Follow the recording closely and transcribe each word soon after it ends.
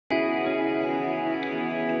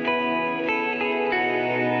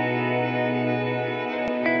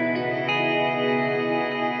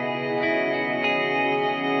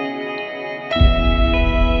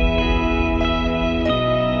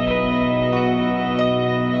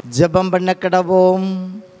ஜெபம் பண்ண கடவோம்.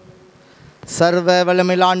 சர்வ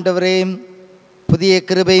வல்லமையுள்ள ஆண்டவரே, புதிய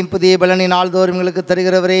கிருபையும் புதிய பலனை நாள்தோறும் எங்களுக்கு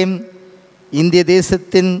தருகிறவரே, இந்திய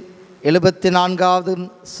தேசத்தின் 74வது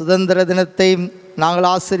சுதந்திர தினத்தை நாங்கள்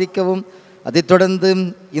ஆசரிக்கவும், அதைத் தொடர்ந்து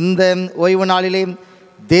இந்த ஓய்வு நாளிலே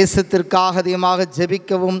தேசத்திற்காக அதிகமாக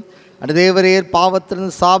ஜெபிக்கவும், அந்த தேவரேர்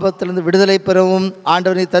பாவத்திலிருந்து சாபத்திலிருந்து விடுதலை பெறவும்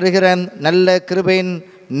ஆண்டவரை தருகிற நல்ல கிருபையின்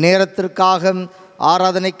நேரத்திற்காக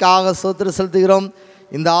ஆராதனைக்காக ஸ்தோத்திரம் செலுத்துகிறோம்.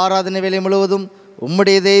 இந்த ஆராதனை வேலை முழுவதும்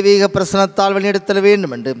உம்முடைய தெய்வீக பிரசனத்தால் வழிநடத்தல்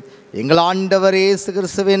வேண்டும் என்று எங்கள் ஆண்டவர் இயேசு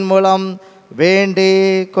கிறிஸ்துவின் மூலம்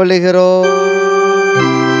வேண்டிக் கொள்கிறோம்.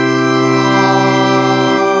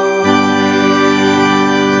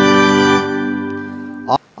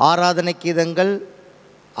 ஆராதனை கீதங்கள்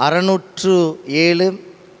 607,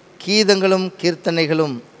 கீதங்களும்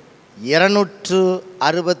கீர்த்தனைகளும்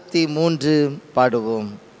 263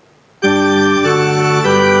 பாடுவோம்.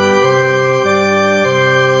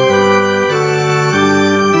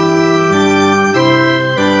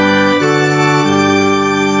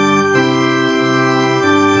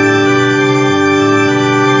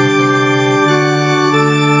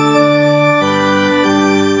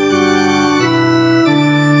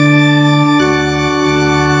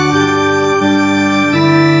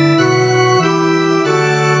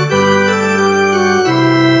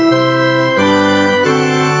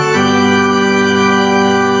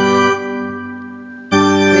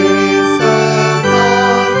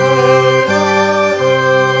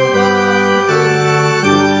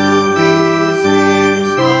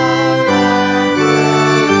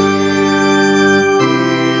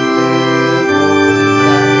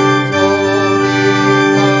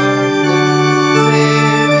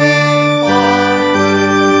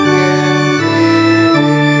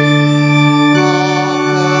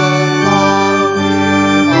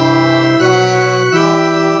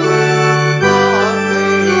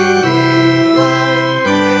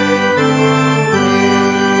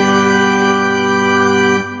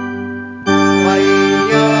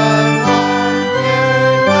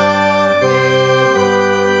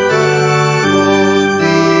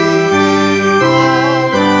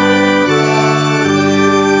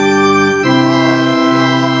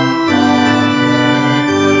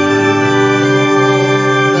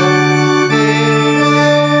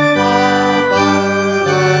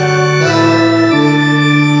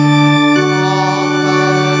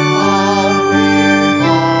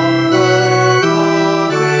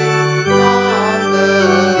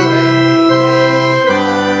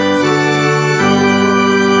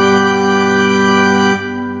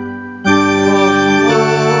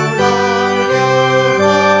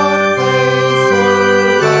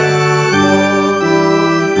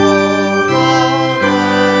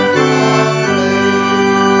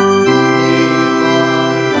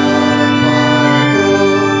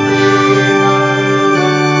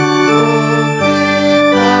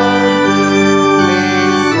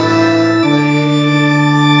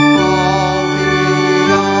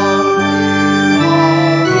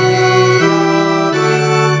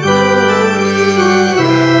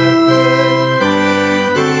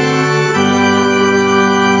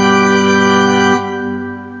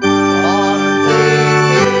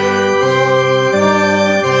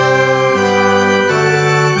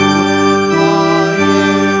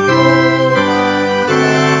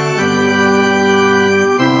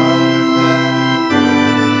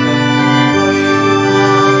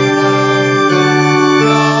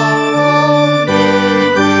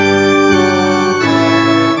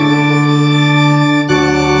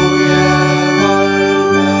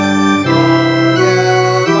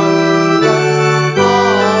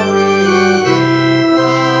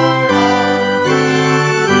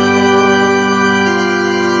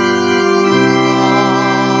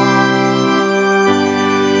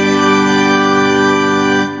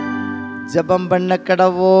 ஜெபம் பண்ண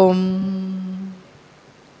கடவோம்.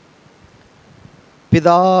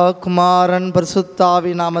 பிதா குமாரன்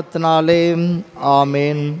பரிசுத்தாவி நாமத்தினாலே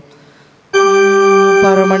ஆமேன்.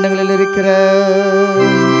 பரமண்டங்களில் இருக்கிற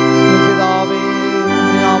பிதாவே,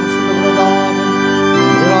 நாம் சுத்தப்படுவதாக,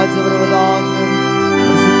 ராஜ்யம் வருவதாக,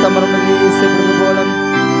 சித்தமரமதி செய்வது போல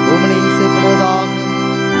பூமணி செய்வதாக,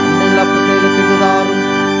 அப்பத்தையிலும்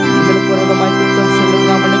எங்களுக்கு விரதமாய் குற்றம்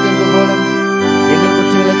செல்லுங்க மன்னிக்கிறது போல எங்கள்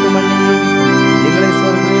குற்றங்களுக்கு மன்னியும், எங்களை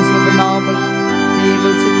சொல்லாமல்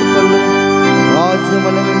தீவில் சித்துக் கொள்ளும், ராஜ்யம்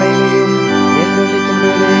வல்லமை மகிமையும் என்றென்றைக்கும்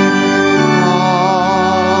மேலே.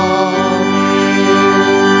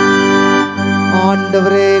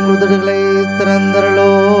 ஆண்டவரே, எங்கள் உதடுகளை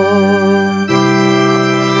திறந்தருளோ.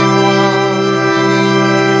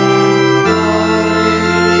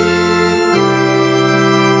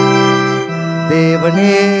 தேவ தேவனே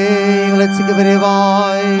எங்களுக்கு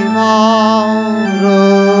விரைவாய் வாரோ.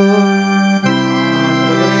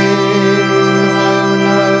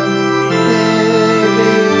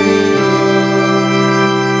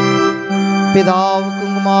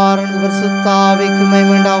 பிதாவுக்கும் குமாரனுக்கும் பரிசுத்த ஆவிக்கும்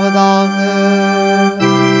மகிமை உண்டாவதாக.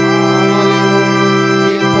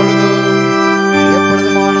 எப்பொழுதும்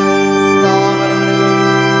எப்பொழுதுமான சதா காலங்களிலும்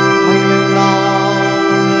மகிமை உண்டாவதாக.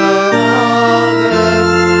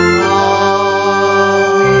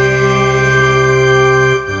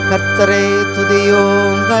 கர்த்தரை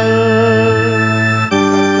துதியுங்கள்.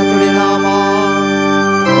 கர்த்தருடைய நாமம்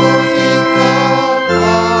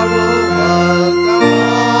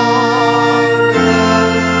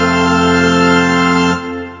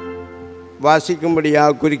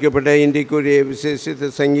வாசிக்கும்படியாக குறிக்கப்பட்ட இன்றைக்குரிய விசேஷித்த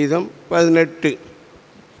சங்கீதம் 18.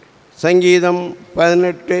 சங்கீதம்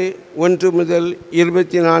 18 1 முதல்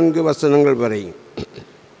 24 வசனங்கள் வரை.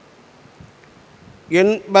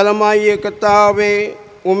 என் பலமாகிய கர்த்தாவே,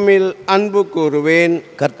 உம்மில் அன்பு கூறுவேன்.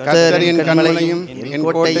 கர்த்தர் என் கண்மலையும் என்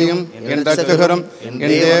கோட்டையும் என் இரட்சகரும் என்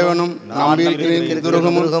தேவனும் நம்பியிருக்கிறேன்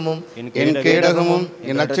துருகமும் என் கேடகமும்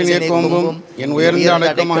என் அச்சனிய கோம்பும் என் உயர்ந்த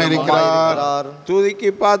அடக்கமாக இருக்கிறார்.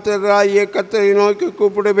 துதிக்கு பாத்திரராகிய கர்த்தரை நோக்கி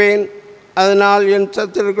கூப்பிடுவேன். அதனால் என்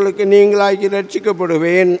சத்துருக்களுக்கு நீங்களாகி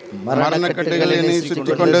ரட்சிக்கப்படுவேன். மரணக்கட்டுகள் என்னை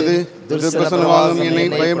சுற்றி கொண்டது, துர்வசனவாதம் என்னை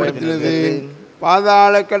பயப்படுத்தினது.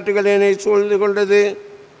 பாதாள கட்டுகள் என்னை சூழ்ந்து கொண்டது,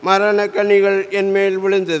 மரண கண்ணிகள் என் மேல்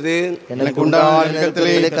விழுந்தது. எனக்கு உண்டான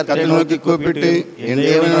கர்த்தரை நோக்கி கூப்பிட்டு என்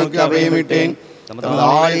தேவனை நோக்கி அபயமிட்டேன். தமது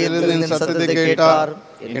ஆலயத்திலிருந்து என் சத்தத்தை கேட்டார்.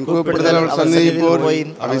 என் கூப்பிடுதல் அவர் சந்நிதி போய்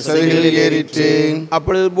அவை சரிகளில் ஏறிற்றேன்.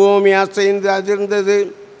 அப்பொழுது பூமி அசைந்து அதிர்ந்தது.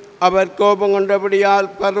 அவர் கோபம்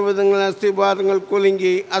கொண்டபடியால் பர்வதங்கள் அஸ்திபாரங்கள்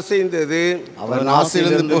குலுங்கி அசைந்தது. அவர்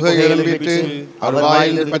நாசிலிருந்து புகை எழும்பிட்டு அவர்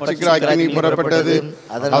வாயில் பச்சைக்கிற அக்கினி புறப்பட்டது.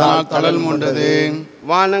 அதனால் தளல் மூண்டது.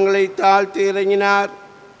 வானங்களை தாழ்த்தி இறங்கினார்.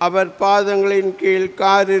 அவர் பாதங்களின் கீழ்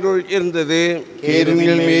காரிருள் இருந்தது.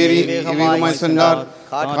 கேருமில் மேறி வேகமாய் சென்றார்.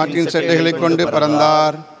 காற்றின் செட்டைகளை கொண்டு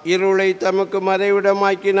பறந்தார். இருளை தமக்கு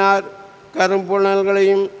மறைவிடமாக்கினார்.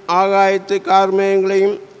 கரும்புணல்களையும் ஆகாயத்து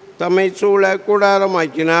கார்மேகங்களையும் தம்மை சூழ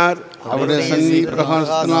கூடாரமாக்கினார். அவருடைய சந்நிதி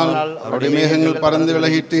பிரகாசத்தினால் அவருடைய மேகங்கள் பறந்து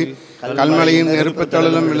விலகிட்டு கல்மலையின் நெருப்பு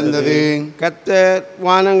தளலும் விழுந்தது. கர்த்தர்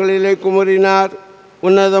வானங்களிலே குமுறினார்.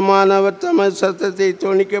 உன்னதமானவர் தமது சத்தத்தை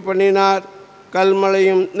தொனிக்க பண்ணினார்.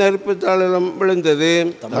 கல்மலையும் நெருப்பு தளலும் விழுந்தது.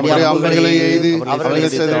 அவருடைய அம்புகளை எய்து அவர்களை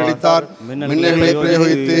சிதறடித்தார். மின்னல்களை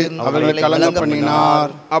பிரயோகித்து அவர்களை கலங்க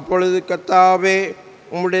பண்ணினார். அப்பொழுது கர்த்தாவே,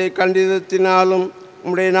 உம்முடைய கண்டிதத்தினாலும்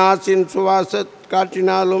உம்முடைய நாசின் சுவாச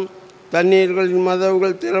காற்றினாலும் தண்ணீர்களின்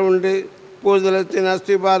மதவுகள் திறவுண்டு பூதலத்தின்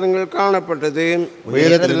அஸ்திபாரங்கள் காணப்பட்டது.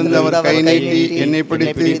 உயரத்திலிருந்து அவர் கை நீட்டி என்னை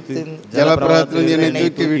பிடித்து ஜலப்பிரகத்திலிருந்து என்னை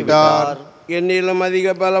தூக்கிவிட்டார். என்னிலும் அதிக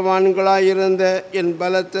பலவான்களாயிருந்த என்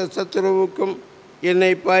பலத்த சத்துருவுக்கும் என்னை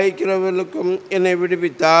பாய்க்கிறவர்களுக்கும் என்னை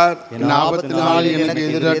விடுவித்தார். என் ஆபத்து நாளில் எனக்கு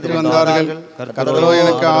எதிராக வந்தார்கள். கர்த்தரோ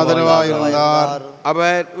எனக்கு ஆதரவாக இருந்தார்.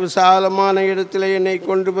 அவர் விசாலமான இடத்திலே என்னை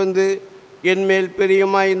கொண்டு வந்து என் மேல்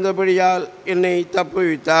பிரியமாயிருந்தபடியால் என்னை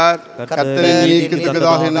தப்புவித்தார். கர்த்தரை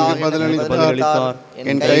நீக்கத்தக்கதாக எனக்கு பதிலளித்தார்.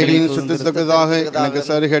 என் கைகளின் சுத்தத்தக்கதாக எனக்கு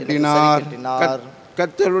சரிகட்டினார்.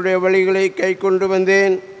 கர்த்தருடைய வழிகளை கை கொண்டு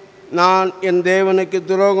வந்தேன். நான் என் தேவனுக்கு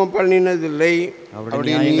துரோகம் பண்ணினதில்லை.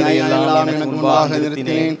 அவருடைய நீதியை எல்லாம் எனக்கு முன்பாக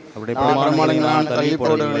நிறுத்தினேன். அவருடைய பிரமாணங்களை நான் தள்ளி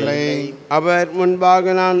போடவில்லை. அவர்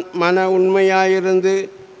முன்பாக நான் மன உண்மையாயிருந்து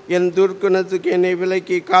என் துர்க்குணத்துக்கு என்னை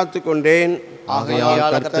விலக்கி காத்து கொண்டேன். ஆகையால்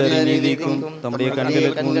கர்த்தரின் நீதிக்கும் தம்முடைய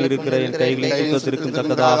கண்களுக்கு முன் இருக்கிற என் கைகளின் சுத்தத்திற்கும்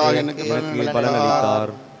தக்கதாக எனக்கு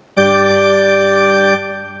பலனளித்தார்.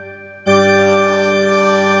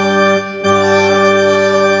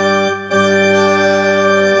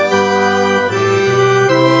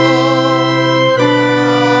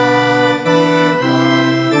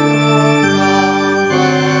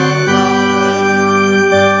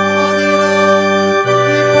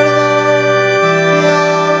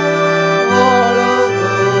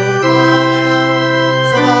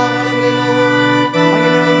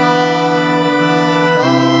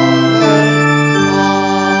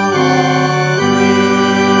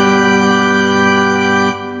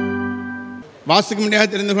 வாசிக்க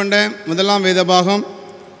முடியாது தெரிந்து கொண்ட முதலாம் வேதபாகம்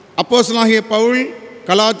அப்போஸ்தலனாகிய பவுல்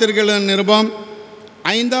கலாத்தியர்கள் நிருபம்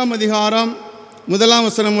 5ஆம் அதிகாரம் 1ஆம்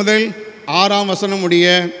வசனம் முதல் 6ஆம் வசனம் முடிய.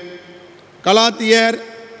 கலாத்தியர்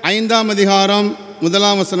 5ஆம் அதிகாரம்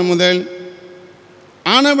 1ஆம் வசனம் முதல்.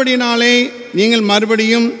 ஆனபடினாலே நீங்கள்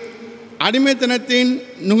மறுபடியும் அடிமைத்தனத்தின்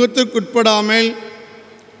நுகத்துக்குட்படாமல்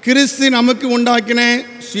கிறிஸ்து நமக்கு உண்டாக்கின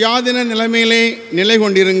சுயாதீன நிலைமையிலே நிலை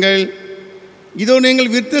கொண்டிருங்கள். இதோ நீங்கள்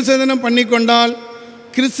விருத்த சேதனம் பண்ணிக்கொண்டால்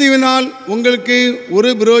கிறிஸ்துவினால் உங்களுக்கு ஒரு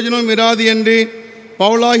பிரயோஜனம் இராது என்று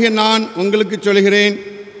பவுலாகிய நான் உங்களுக்கு சொல்கிறேன்,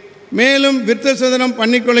 மேலும் விருத்தசேதனம்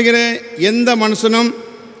பண்ணிக்கொள்கிற எந்த மனுஷனும்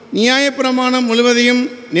நியாயப்பிரமாணம் முழுவதையும்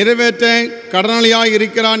நிறைவேற்ற கடனாளியாக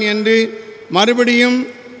இருக்கிறான் என்று மறுபடியும்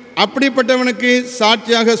அப்படிப்பட்டவனுக்கு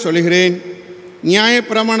சாட்சியாக சொல்கிறேன்.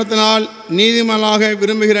 நியாயப்பிரமாணத்தினால் நீதிமானாக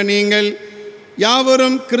விரும்புகிற நீங்கள்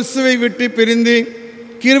யாவரும் கிறிஸ்துவை விட்டு பிரிந்து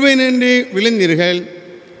கிருபை நின்று விழுந்தீர்கள்.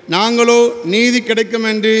 நாங்களோ நீதி கிடைக்கும்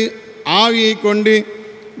என்று ஆவியை கொண்டு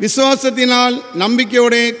விசுவாசத்தினால்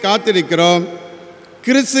நம்பிக்கையோடு காத்திருக்கிறோம்.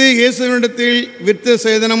 கிறிஸ்து இயேசுவினிடத்தில்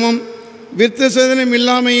விருத்தசேதனமும் விருத்தசேதனம்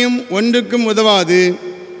இல்லாமையும் ஒன்றுக்கும் உதவாது.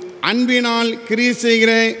 அன்பினால் கிரியை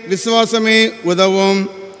செய்கிற விசுவாசமே உதவும்.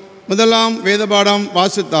 முதலாம் வேதபாடம்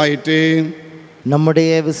வாசித்தாயிற்று.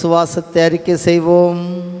 நம்முடைய விசுவாசத்தை அறிக்கை செய்வோம்.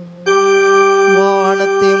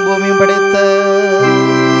 வானத்தையும் பூமியும் படைத்த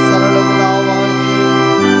சரள பிதாவாகிய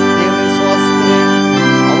தேவனை விசுவாசிக்கிறேன்.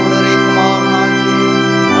 அவருடைய குமாரனாகிய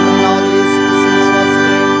அருள்நாதர் இயேசு கிறிஸ்துவை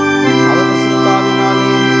விசுவாசிக்கிறேன். அவர் பரிசுத்தாவினாலே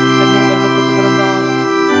கன்னிகை கர்ப்பத்தில் பிறந்தார்.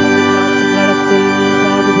 பந்திபிலாத்தின் காலத்தில்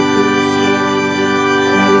பாடுபட்டு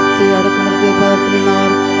மரித்து அடக்கமடைந்து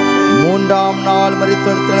பாதாளத்தினார். மூன்றாம் நாள்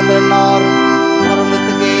மரித்தெழுந்தார்.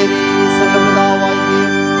 மரணத்துக்கு ஏறி சரள பிதாவாகிய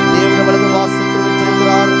தேவனுடைய வலது வாசத்தில்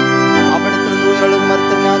வீற்றிருக்கிறார். அவரிடத்திலிருந்து உயிரோடு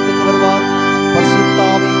மரித்த ஞானத்துக்கு வருவார். பரிசுத்த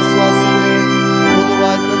ஆவியை விசுவாசிக்கிறேன்.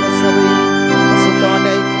 பொதுவாக சபை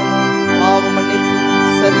பரிசுத்தவான்களுடைய ஐக்கியமும் பாவ மன்னிப்பு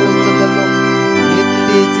சரீரத்தும்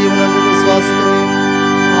நித்திய ஜீவன் விசுவாசிக்கிறேன்.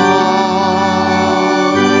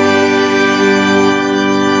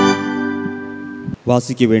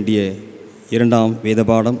 வாசிக்க வேண்டிய இரண்டாம்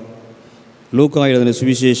வேதபாடம் லூக்கா எழுதின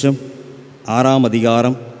சுவிசேஷம் 6ஆம்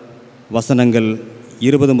அதிகாரம் வசனங்கள்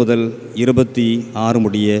 20 முதல் 26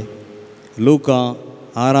 முடிய. லூக்கா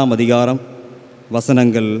 6ஆம் அதிகாரம்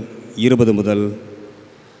வசனங்கள் 20 முதல்.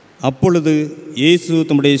 அப்பொழுது இயேசு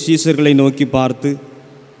தம்முடைய சீஷர்களை நோக்கி பார்த்து,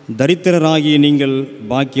 தரித்திரராகிய நீங்கள்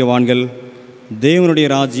பாக்கியவான்கள், தேவனுடைய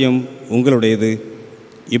ராஜ்யம் உங்களுடையது.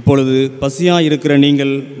 இப்பொழுது பசியாயிருக்கிற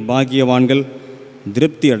நீங்கள் பாக்கியவான்கள்,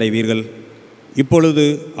 திருப்தி அடைவீர்கள். இப்பொழுது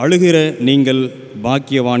அழுகிற நீங்கள்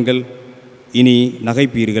பாக்கியவான்கள், இனி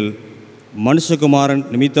நகைப்பீர்கள். மனுஷகுமாரன்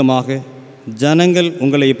நிமித்தமாக ஜனங்கள்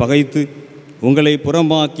உங்களை பகைத்து உங்களை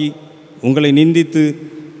புறம்பாக்கி உங்களை நிந்தித்து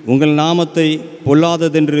உங்கள் நாமத்தை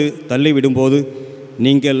பொல்லாததென்று தள்ளிவிடும்போது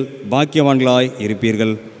நீங்கள் பாக்கியவான்களாய்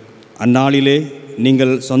இருப்பீர்கள். அந்நாளிலே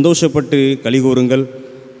நீங்கள் சந்தோஷப்பட்டு கலிகூறுங்கள்.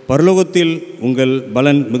 பரலோகத்தில் உங்கள்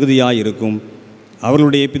பலன் மிகுதியாயிருக்கும்.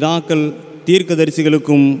 அவர்களுடைய பிதாக்கள்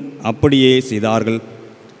தீர்க்கதரிசிகளுக்கும் அப்படியே செய்தார்கள்.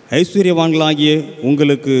 ஐஸ்வர்யவான்களாகிய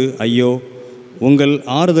உங்களுக்கு ஐயோ, உங்கள்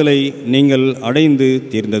ஆறுதலை நீங்கள் அடைந்து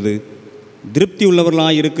தீர்ந்தது. திருப்தி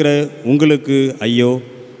உள்ளவர்களாயிருக்கிற உங்களுக்கு ஐயோ,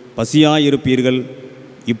 பசியாயிருப்பீர்கள்.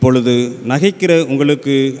 இப்பொழுது நகைக்கிற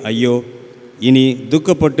உங்களுக்கு ஐயோ, இனி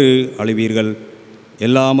துக்கப்பட்டு அழுவீர்கள்.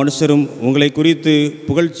 எல்லா மனுஷரும் உங்களை குறித்து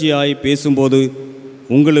புகழ்ச்சியாய் பேசும்போது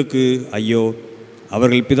உங்களுக்கு ஐயோ,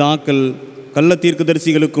 அவர்கள் பிதாக்கள் கள்ள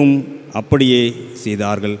தீர்க்கதரிசிகளுக்கும் அப்படியே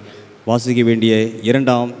செய்தார்கள். வாசிக்க வேண்டிய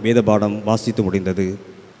இரண்டாம் வேதபாடம் வாசித்து முடிந்தது.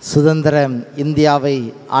 சுதந்திர இந்தியாவை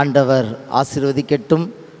ஆண்டவர் ஆசீர்வதிக்கட்டும்.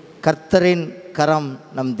 கர்த்தரின் கரம்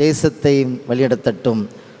நம் தேசத்தை வழிநடத்தட்டும்.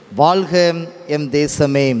 வாழ்க எம்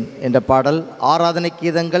தேசமே என்ற பாடல் ஆராதனை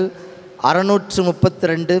கீதங்கள்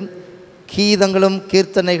 632, கீதங்களும்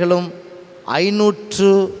கீர்த்தனைகளும்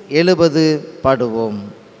 570 பாடுவோம்.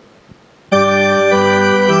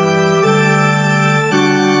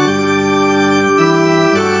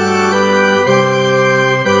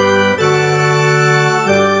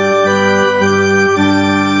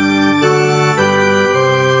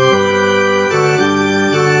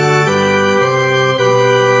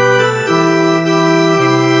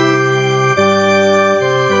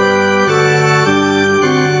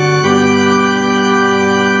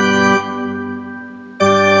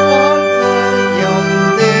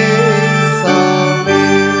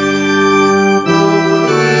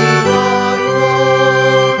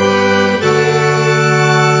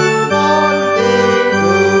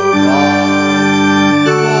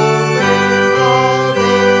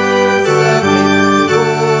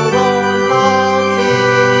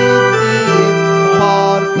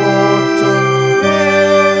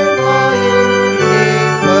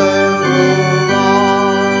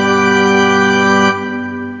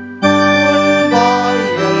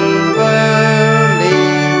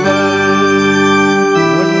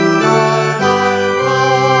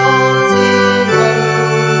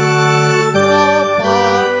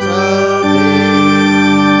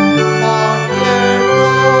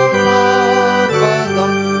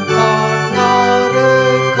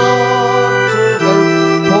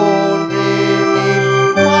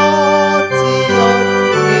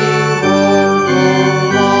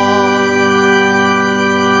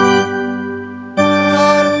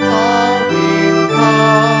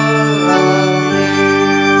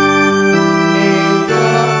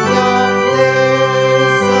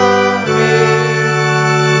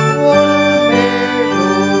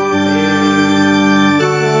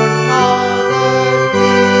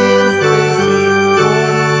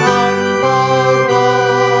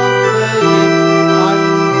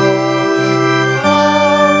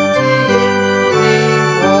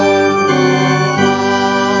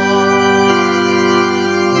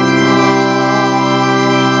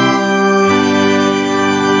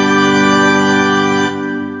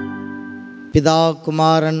 பிதா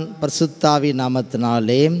குமாரன் பரிசுத்தாவி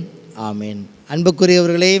நாமத்தினாலே ஆமேன்.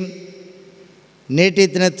 அன்புக்குரியவர்களே, நேற்றைய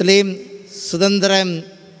தினத்திலே சுதந்திர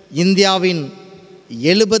இந்தியாவின்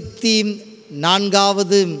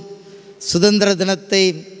 74வது சுதந்திர தினத்தை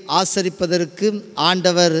ஆசரிப்பதற்கு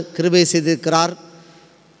ஆண்டவர் கிருபை செய்திருக்கிறார்.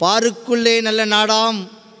 பாருக்குள்ளே நல்ல நாடாம்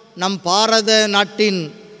நம் பாரத நாட்டின்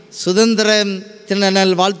சுதந்திர தின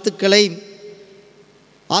நல் வாழ்த்துக்களை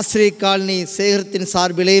ஆசிரியர் காலனி சேகரத்தின்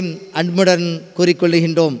சார்பிலே அன்புடன்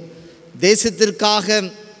கூறிக்கொள்கின்றோம். தேசத்திற்காக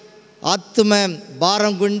ஆத்தும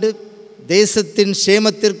பாரம் கொண்டு தேசத்தின்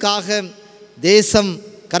சேமத்திற்காக தேசம்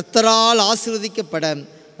கர்த்தரால் ஆசீர்வதிக்கப்பட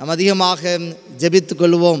நாம் அதிகமாக ஜெபித்து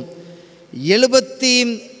கொள்வோம்.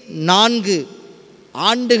 74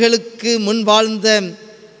 ஆண்டுகளுக்கு முன் வாழ்ந்த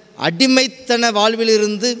அடிமைத்தன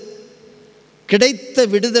வாழ்விலிருந்து கிடைத்த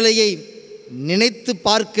விடுதலையை நினைத்து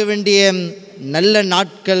பார்க்க வேண்டிய நல்ல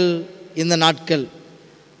நாட்கள் இந்த நாட்கள்.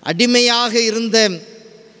 அடிமையாக இருந்த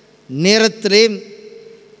நேரத்திலே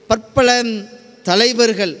பற்பல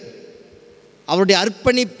தலைவர்கள் அவருடைய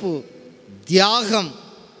அர்ப்பணிப்பு, தியாகம்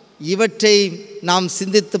இவற்றை நாம்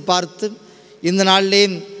சிந்தித்து பார்த்து இந்த நாளிலே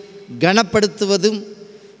கனப்படுத்துவதும்,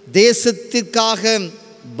 தேசத்திற்காக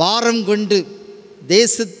பாரம் கொண்டு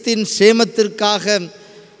தேசத்தின் சேமத்திற்காக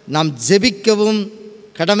நாம் ஜெபிக்கவும்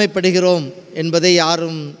கடமைப்படுகிறோம் என்பதை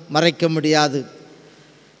யாரும் மறைக்க முடியாது.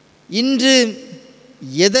 இன்று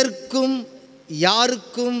எதற்கும்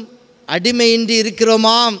யாருக்கும் அடிமையின்றி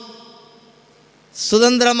இருக்கிறோமா,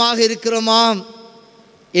 சுதந்திரமாக இருக்கிறோமா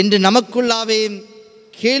என்று நமக்குள்ளாவே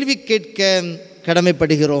கேள்வி கேட்க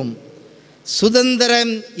கடமைப்படுகிறோம். சுதந்திர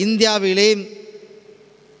இந்தியாவிலே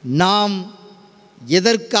நாம்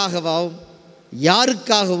எதற்காகவோ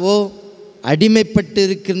யாருக்காகவோ அடிமைப்பட்டு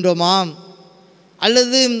இருக்கின்றோமா,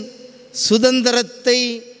 அல்லது சுதந்திரத்தை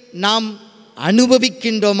நாம்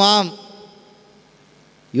அனுபவிக்கின்றோமா?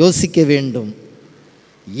 யோசிக்க வேண்டும்.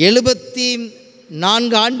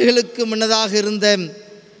 74 ஆண்டுகளுக்கு முன்னதாக இருந்த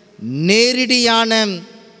நேரடியான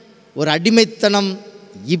ஒரு அடிமைத்தனம்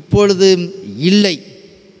இப்பொழுது இல்லை.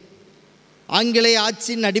 ஆங்கிலேய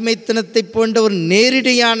ஆட்சியின் அடிமைத்தனத்தை போன்ற ஒரு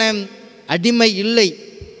நேரடியான அடிமை இல்லை.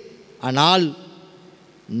 ஆனால்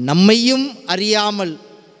நம்மையும் அறியாமல்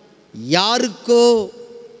யாருக்கோ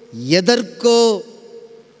எதற்கோ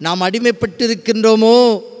நாம் அடிமைப்பட்டிருக்கின்றோமோ,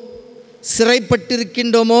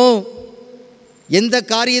 சிறைப்பட்டிருக்கின்றோமோ, எந்த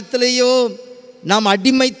காரியத்திலேயோ நாம்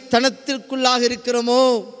அடிமைத்தனத்திற்குள்ளாக இருக்கிறோமோ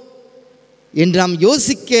என்று நாம்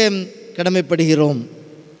யோசிக்க கடமைப்படுகிறோம்.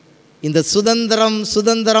 இந்த சுதந்திரம்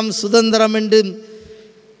சுதந்திரம் சுதந்திரம் என்று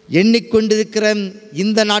எண்ணிக்கொண்டிருக்கிற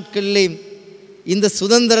இந்த நாட்களிலே, இந்த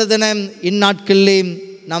சுதந்திர தின இந்நாட்களிலே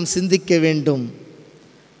நாம் சிந்திக்க வேண்டும்.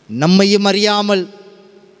 நம்மையும் அறியாமல்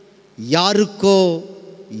யாருக்கோ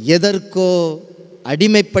எதற்கோ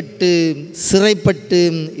அடிமைப்பட்டு சிறைப்பட்டு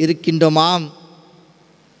இருக்கின்றோமா?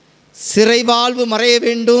 சிறைவாழ்வு மறைய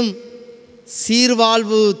வேண்டும்,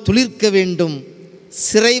 சீர்வாழ்வு துளிர்க்க வேண்டும்.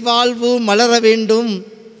 சிறைவாழ்வு மலர வேண்டும்,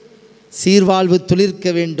 சீர்வாழ்வு துளிர்க்க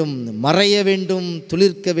வேண்டும். மறைய வேண்டும்,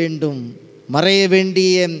 துளிர்க்க வேண்டும். மறைய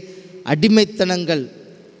வேண்டிய அடிமைத்தனங்கள்,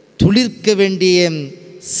 துளிர்க்க வேண்டிய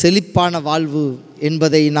செழிப்பான வாழ்வு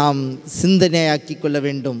என்பதை நாம் சிந்தனையாக்கி கொள்ள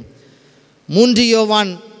வேண்டும். 3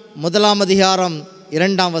 யோவான்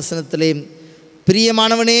 1:2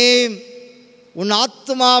 பிரியமானவனே, உன்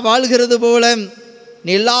ஆத்துமா வாழ்கிறது போல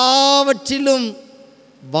நீ எல்லாவற்றிலும்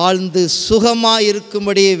வாழ்ந்து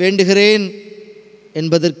சுகமாயிருக்கும்படி வேண்டுகிறேன்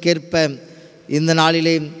என்பதற்கேற்ப இந்த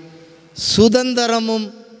நாளிலே சுதந்திரமும்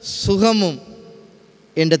சுகமும்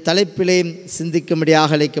என்ற தலைப்பிலே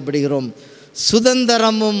சிந்திக்கும்படியாக அழைக்கப்படுகிறோம்.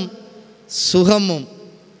 சுதந்திரமும் சுகமும்.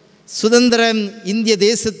 சுதந்திரம் இந்திய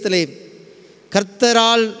தேசத்திலே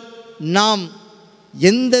கர்த்தரால் நாம்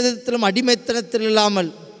எந்த விதத்திலும் அடிமைத்தனத்தில் இல்லாமல்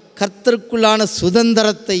கர்த்தருக்குள்ளான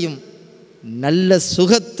சுதந்திரத்தையும் நல்ல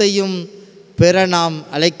சுகத்தையும் பெற நாம்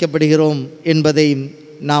அழைக்கப்படுகிறோம் என்பதை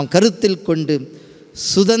நாம் கருத்தில் கொண்டு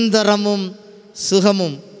சுதந்திரமும்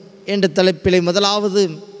சுகமும் என்ற தலைப்பிலே முதலாவது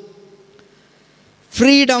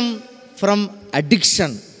ஃப்ரீடம் ஃப்ரம்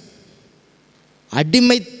அடிக்ஷன்,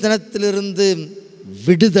 அடிமைத்தனத்திலிருந்து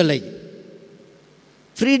விடுதலை.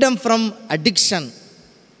 Freedom from addiction.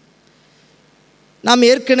 நாம்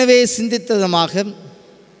ஏற்கனவே சிந்தித்த விதமாக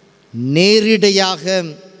நேரிடையாக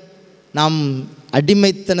நாம்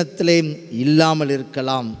அடிமைத்தனத்திலே இல்லாமல்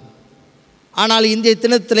இருக்கலாம். ஆனால் இன்றைய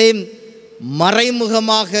தினத்திலே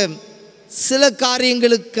மறைமுகமாக சில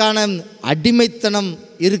காரியங்களுக்கான அடிமைத்தனம்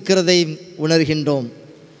இருக்கிறதை உணர்கின்றோம்.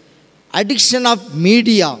 அடிக்ஷன் ஆஃப்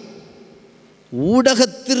மீடியா,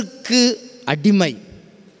 ஊடகத்திற்கு அடிமை.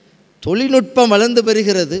 தொழில்நுட்பம் வளர்ந்து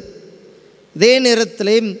வருகிறது. இதே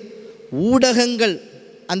நேரத்தில் ஊடகங்கள்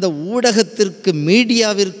அந்த ஊடகத்திற்கு,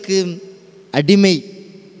 மீடியாவிற்கு அடிமை.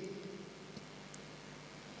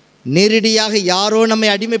 நேரடியாக யாரோ நம்மை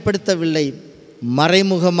அடிமைப்படுத்தவில்லை,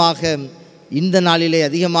 மறைமுகமாக இந்த நாளிலே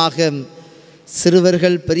அதிகமாக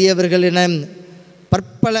சிறுவர்கள் பெரியவர்கள் என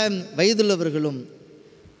பற்பல வயதுள்ளவர்களும்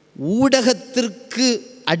ஊடகத்திற்கு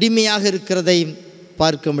அடிமையாக இருக்கிறதை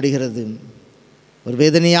பார்க்க முடிகிறது. ஒரு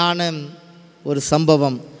வேதனையான ஒரு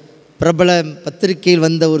சம்பவம், பிரபல பத்திரிகையில்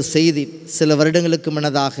வந்த ஒரு செய்தி. சில வருடங்களுக்கு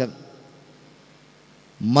முன்னதாக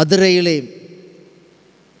மதுரையிலே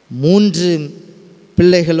 3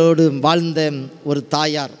 பிள்ளைகளோடு வாழ்ந்த ஒரு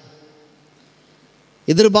தாயார்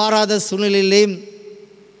எதிர்பாராத சூழ்நிலையிலே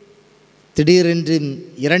திடீரென்று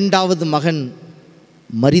 2வது மகன்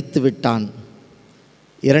மரித்து விட்டான்.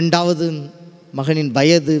 2வது மகனின்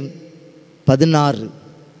வயது 16.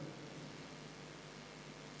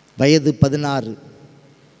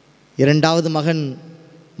 2வது மகன்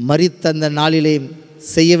மரித்த அந்த நாளிலே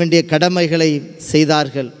செய்ய வேண்டிய கடமைகளை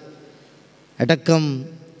செய்தார்கள். அடக்கம்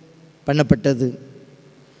பண்ணப்பட்டது.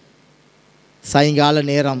 சாயங்கால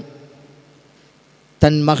நேரம்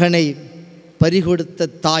தன் மகனை பறிகொடுத்த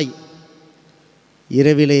தாய்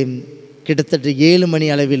இரவிலே கிட்டத்தட்ட 7 மணி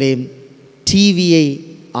அளவிலே டிவியை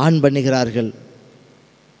ஆன் பண்ணுகிறார்கள்.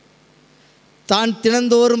 தான்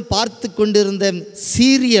தினந்தோறும் பார்த்து கொண்டிருந்த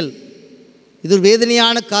சீரியல், இது ஒரு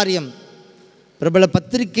வேதனையான காரியம். பிரபல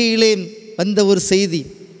பத்திரிகையிலே வந்த ஒரு செய்தி,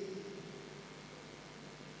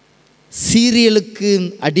 சீரியலுக்கு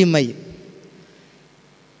அடிமை.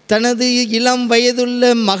 தனது இளம்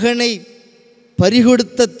வயதுள்ள மகனை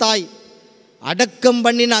பறிகொடுத்த தாய் அடக்கம்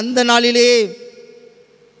பண்ணின அந்த நாளிலே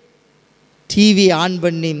டிவி ஆன்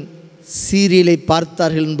பண்ணி சீரியலை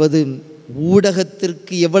பார்த்தார்கள் என்பது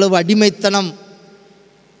ஊடகத்திற்கு எவ்வளவு அடிமைத்தனம்.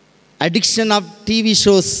 Addiction of TV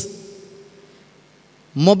shows,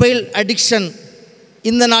 mobile addiction.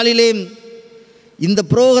 இந்த நாளிலே இந்த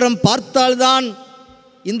ப்ரோக்ராம் பார்த்தால்தான்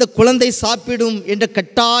இந்த குழந்தை சாப்பிடும் என்ற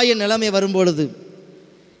கட்டாய நிலைமை வரும்பொழுது,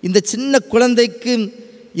 இந்த சின்ன குழந்தைக்கு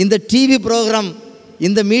இந்த டிவி ப்ரோக்ராம்,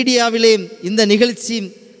 இந்த மீடியாவிலே இந்த நிகழ்ச்சி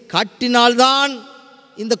காட்டினால்தான்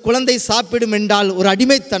இந்த குழந்தை சாப்பிடும் என்றால் ஒரு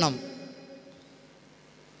அடிமைத்தனம்.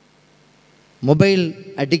 மொபைல்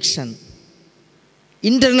அடிக்ஷன்,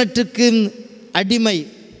 இன்டர்நெட்டுக்கு அடிமை.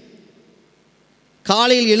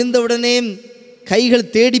 காலையில் எழுந்தவுடனே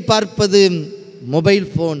கைகள் தேடி பார்ப்பது mobile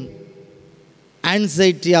phone.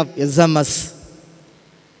 Anxiety of SMS.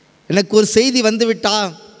 எனக்கு ஒரு செய்தி வந்துவிட்டா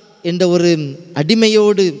என்ற ஒரு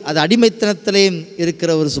அடிமையோடு, அது அடிமைத்தனத்திலே இருக்கிற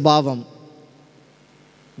ஒரு சுபாவம்.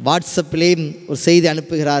 வாட்ஸ்அப்பிலே ஒரு செய்தி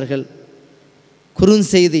அனுப்புகிறார்கள்,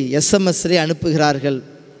 குறுஞ்செய்தி எஸ்எம்எஸ்லே அனுப்புகிறார்கள்.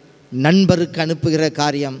 நண்பருக்கு அனுப்புகிற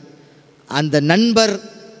காரியம், அந்த நண்பர்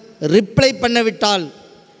ரிப்ளை பண்ணவிட்டால்,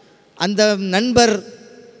 அந்த நண்பர்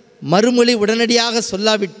மறுமொழி உடனடியாக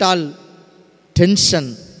சொல்லாவிட்டால் டென்ஷன்.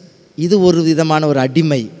 இது ஒரு விதமான ஒரு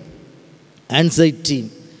அடிமை, ஆன்சைட்டி.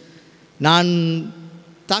 நான்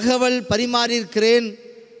தகவல் பரிமாறியிருக்கிறேன்,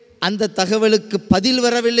 அந்த தகவலுக்கு பதில்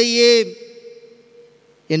வரவில்லையே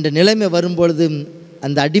என்ற நிலைமை வரும்பொழுது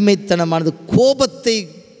அந்த அடிமைத்தனமானது கோபத்தை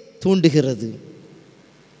தூண்டுகிறது.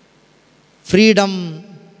 Freedom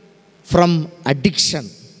from addiction.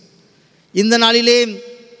 இந்த நாளிலே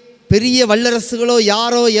பெரிய வல்லரசுகளோ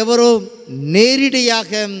யாரோ எவரோ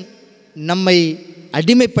நேரடியாக நம்மை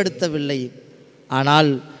அடிமைப்படுத்தவில்லை, ஆனால்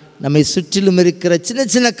நம்மை சுற்றிலும் இருக்கிற சின்ன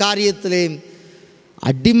சின்ன காரியத்திலே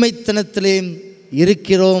அடிமைத்தனத்திலே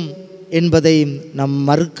இருக்கிறோம் என்பதை நாம்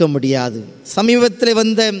மறுக்க முடியாது. சமீபத்தில்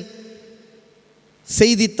வந்த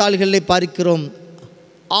செய்தித்தாள்களில் பார்க்கிறோம்,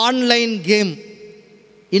 ஆன்லைன் கேம்,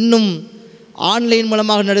 இன்னும் ஆன்லைன்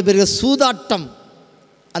மூலமாக நடைபெறுகிற சூதாட்டம்.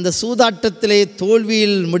 அந்த சூதாட்டத்திலே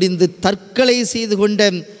தோல்வியில் முடிந்து தற்கொலை செய்து கொண்ட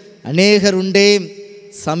அநேகர் உண்டே.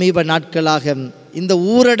 சமீப நாட்களாக இந்த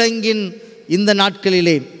ஊரடங்கின் இந்த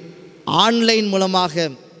நாட்களிலே ஆன்லைன் மூலமாக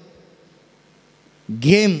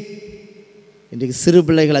கேம், இன்றைக்கு சிறு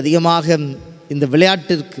பிள்ளைகள் அதிகமாக இந்த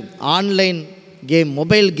விளையாட்டிற்கு, ஆன்லைன் கேம்,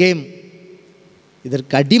 மொபைல் கேம்,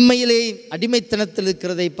 இதற்கு அடிமைத்தனத்தில்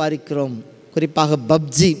இருக்கிறதை பார்க்கிறோம். குறிப்பாக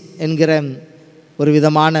பப்ஜி என்கிற ஒரு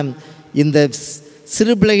விதமான இந்த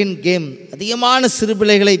சிறு பிள்ளைகளின் கேம் அதிகமான சிறு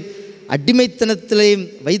பிள்ளைகளை அடிமைத்தனத்திலே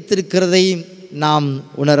வைத்திருக்கிறதை நாம்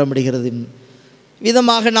உணர முடிகிறது.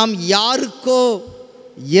 விதமாக நாம் யாருக்கோ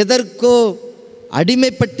எதற்கோ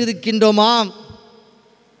அடிமைப்பட்டிருக்கின்றோமா?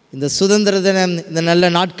 இந்த சுதந்திர தினம் இந்த நல்ல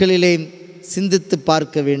நாட்களிலே சிந்தித்து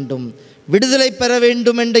பார்க்க வேண்டும். விடுதலை பெற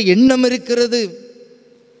வேண்டும் என்ற எண்ணம் இருக்கிறது,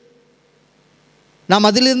 நாம்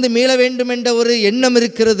அதிலிருந்து மீள வேண்டும் என்ற ஒரு எண்ணம்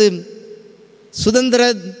இருக்கிறது. சுதந்திர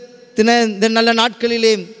தின இந்த நல்ல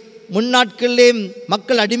நாட்களிலே, முன்னாட்களிலே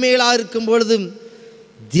மக்கள் அடிமைகளாக இருக்கும் பொழுது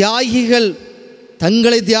தியாகிகள்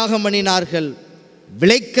தங்களை தியாகம் பண்ணினார்கள்,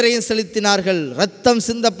 விலைக்கரையும் செலுத்தினார்கள், இரத்தம்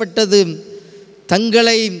சிந்தப்பட்டது,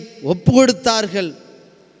 தங்களை ஒப்பு கொடுத்தார்கள்,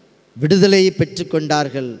 விடுதலையை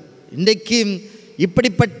பெற்றுக்கொண்டார்கள். இன்றைக்கு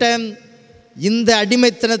இப்படிப்பட்ட இந்த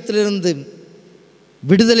அடிமைத்தனத்திலிருந்து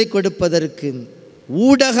விடுதலை கொடுப்பதற்கு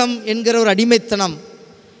ஊடகம் என்கிற ஒரு அடிமைத்தனம்,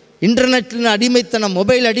 இன்டர்நெட்டின் அடிமைத்தனம்,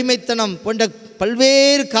 மொபைல் அடிமைத்தனம் போன்ற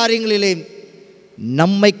பல்வேறு காரியங்களிலே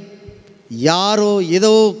நம்மை யாரோ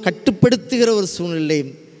ஏதோ கட்டுப்படுத்துகிற ஒரு சூழ்நிலை.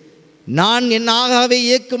 நான் என்னாகவே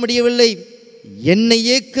இயக்க முடியவில்லை, என்னை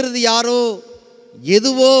இயக்கிறது யாரோ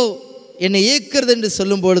எதுவோ என்னை இயக்கிறது என்று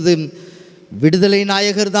சொல்லும் பொழுது விடுதலை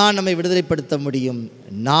நாயகர் தான் நம்மை விடுதலைப்படுத்த முடியும்.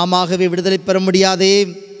 நாமவே விடுதலை பெற முடியாதே.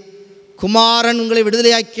 குமாரன் உங்களை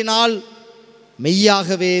விடுதலையாக்கினால்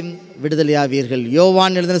மெய்யாகவே விடுதலையாவீர்கள்.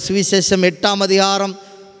 யோவான் எழுதின சுவிசேஷம் 8ஆம் அதிகாரம்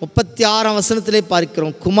 36ஆம் வசனத்திலே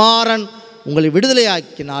பார்க்கிறோம், குமாரன் உங்களை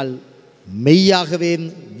விடுதலையாக்கினால் மெய்யாகவே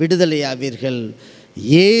விடுதலையாவீர்கள்.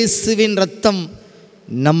 இயேசுவின் இரத்தம்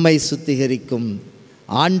நம்மை சுத்திகரிக்கும்.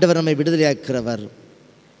 ஆண்டவர் நம்மை விடுதலையாக்கிறவர்.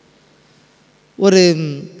 ஒரு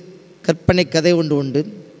கற்பனை கதை ஒன்று உண்டு.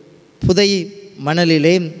 புதை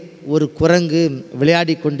மணலிலே ஒரு குரங்கு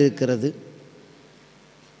விளையாடி கொண்டிருக்கிறது.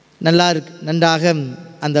 நன்றாக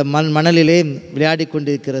அந்த மணலிலே விளையாடி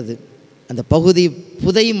கொண்டிருக்கிறது. அந்த பகுதி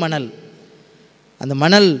புதை மணல். அந்த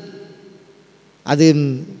மணல் அது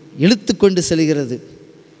இழுத்து கொண்டு செல்கிறது.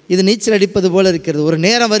 இது நீச்சல் அடிப்பது போல இருக்கிறது. ஒரு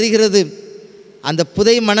நேரம் வருகிறது, அந்த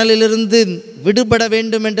புதை மணலிலிருந்து விடுபட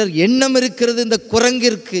வேண்டும் என்ற எண்ணம் இருக்கிறது இந்த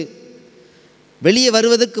குரங்கிற்கு. வெளியே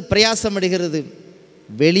வருவதற்கு பிரயாசம் அடைகிறது.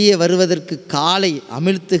 வெளியே வருவதற்கு காலை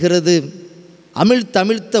அமிழ்த்துகிறது.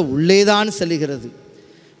 அமிழ்த்த உள்ளேதான் செல்கிறது.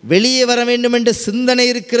 வெளியே வர வேண்டும் என்ற சிந்தனை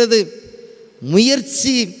இருக்கிறது.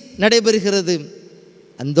 முயற்சி நடைபெறுகிறது.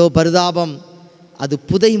 அந்தோ பரிதாபம், அது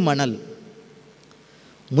புதை மணல்.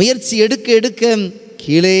 முயற்சி எடுக்க எடுக்க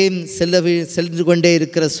கீழே சென்று கொண்டே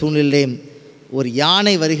இருக்கிற சூழ்நிலை ஒரு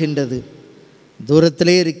யானை வருகின்றது.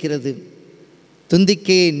 தூரத்திலே இருக்கிறது.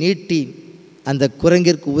 துந்திக்கையை நீட்டி அந்த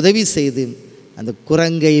குரங்கிற்கு உதவி செய்து அந்த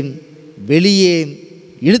குரங்கை வெளியே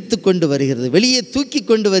இழுத்து கொண்டு வருகிறது, வெளியே தூக்கி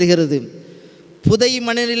கொண்டு வருகிறது. புதை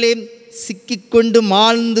மணலிலே சிக்கிக்கொண்டு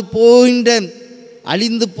மாழ்ந்து போகின்ற,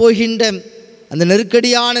 அழிந்து போகின்ற அந்த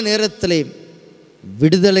நெருக்கடியான நேரத்திலே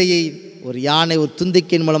விடுதலையை ஒரு யானை ஒரு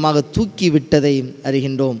துந்திக்கையின் மூலமாக தூக்கி விட்டதை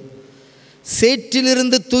அறிகின்றோம்.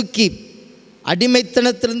 சேற்றிலிருந்து தூக்கி,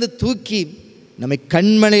 அடிமைத்தனத்திலிருந்து தூக்கி நம்மை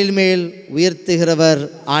கண்மலையில் மேல் உயர்த்துகிறவர்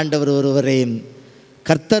ஆண்டவர் ஒருவரே.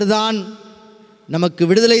 கர்த்தர்தான் நமக்கு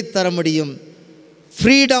விடுதலை தர முடியும்.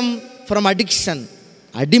 ஃப்ரீடம் ஃப்ரம் அடிக்ஷன்,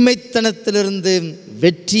 அடிமைத்தனத்திலிருந்து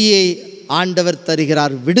வெற்றியை ஆண்டவர்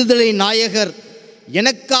தருகிறார். விடுதலை நாயகர்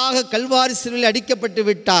எனக்காக கல்வாரி சிலுவையில் அடிக்கப்பட்டு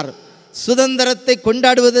விட்டார். சுதந்திரத்தை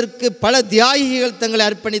கொண்டாடுவதற்கு பல தியாகிகள் தங்களை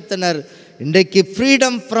அர்ப்பணித்தனர். இன்றைக்கு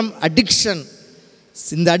ஃப்ரீடம் ஃப்ரம் அடிக்ஷன்,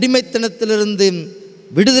 இந்த அடிமைத்தனத்திலிருந்து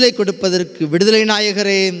விடுதலை கொடுப்பதற்கு விடுதலை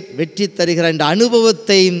நாயகரே வெற்றி தருகிற இந்த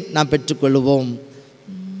அனுபவத்தை நாம் பெற்றுக்கொள்வோம்.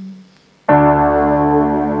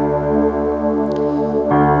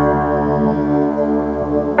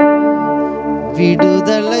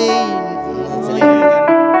 விடுதலை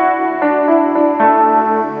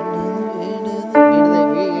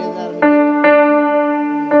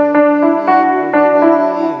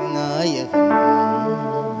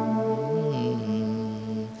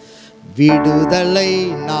விடுதலை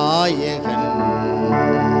நாயகன்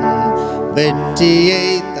வெற்றியை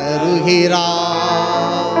தருகிறார்.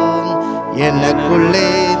 எனக்குள்ளே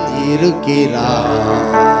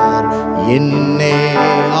இருக்கிறார், என்னே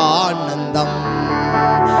ஆனந்தம்.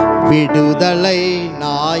 விடுதலை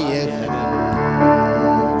நாயகன்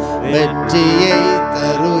வெற்றியை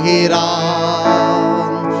தருகிறார்,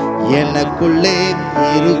 எனக்குள்ளே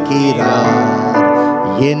இருக்கிறார்,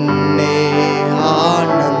 என்னே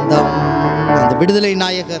ஆனந்தம். அந்த விடுதலை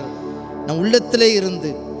நாயகர் நம் உள்ளத்திலே இருந்து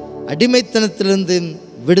அடிமைத்தனத்திலிருந்து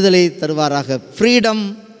விடுதலை தருவாராக. Freedom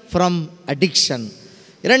from addiction.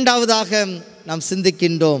 இரண்டாவதாக நாம்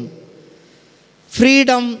சிந்திக்கின்றோம்,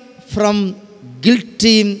 ஃப்ரீடம் ஃப்ரம்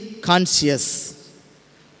கில்ட்டி கான்சியஸ்,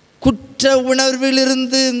 குற்ற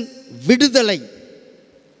உணர்விலிருந்து விடுதலை.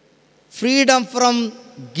 Freedom from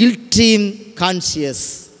guilty conscious.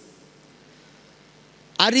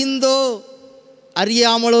 அறிந்தோ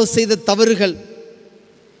அறியாமலோ செய்த தவறுகள்,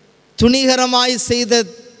 துணிகரமாய் செய்த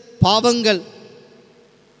பாவங்கள்,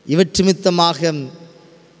 இவற்று நிமித்தமாக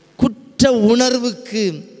குற்ற உணர்வுக்கு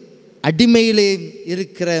அடிமையிலே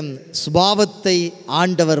இருக்கிற சுபாவத்தை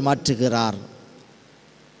ஆண்டவர் மாற்றுகிறார்.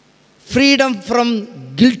 Freedom from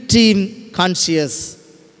guilty conscious.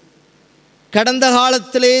 கடந்த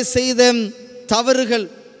காலத்திலே செய்த தவறுகள்,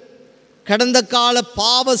 கடந்த கால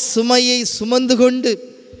பாவ சுமையை சுமந்து கொண்டு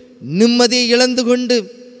நிம்மதியை இழந்து கொண்டு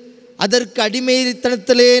அதற்கு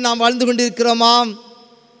அடிமைத்தனத்திலே நாம் வாழ்ந்து கொண்டிருக்கிறோமாம்.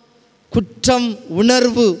 குற்றம்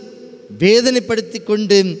உணர்வு வேதனைப்படுத்தி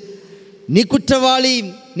கொண்டு, நீ குற்றவாளி,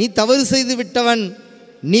 நீ தவறு செய்து விட்டவன்,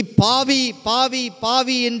 நீ பாவி பாவி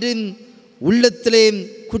பாவி என்று உள்ளத்திலே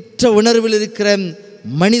குற்ற உணர்வில் இருக்கிற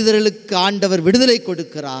மனிதர்களுக்கு ஆண்டவர் விடுதலை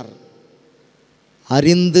கொடுக்கிறார்.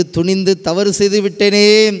 அறிந்து துணிந்து தவறு செய்து விட்டேனே,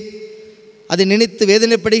 அதை நினைத்து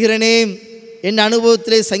வேதனைப்படுகிறேனே என்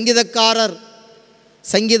அனுபவத்திலே சங்கீதக்காரர்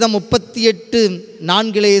சங்கீதம்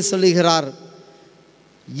 38:4 சொல்லுகிறார்,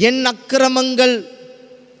 என் அக்கிரமங்கள்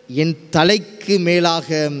என் தலைக்கு மேலாக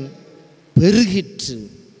பெருகிற்று.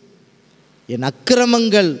 என்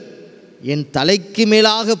அக்கிரமங்கள் என் தலைக்கு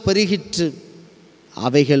மேலாக பெருகிற்று.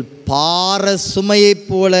 அவைகள் பார சுமையைப்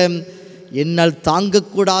போல என்னால்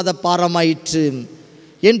தாங்கக்கூடாத பாரமாயிற்று.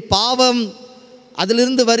 என் பாவம்,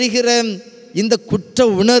 அதிலிருந்து வருகிற இந்த குற்ற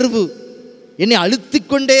உணர்வு என்னை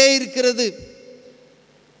அழுத்திக்கொண்டே இருக்கிறது.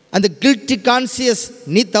 அந்த கில்ட்டி கான்சியஸ்,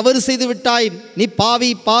 நீ தவறு செய்து விட்டாய், நீ பாவி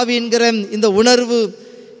பாவி என்கிற இந்த உணர்வு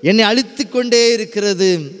என்னை அழுத்திக்கொண்டே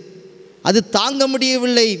இருக்கிறது. அது தாங்க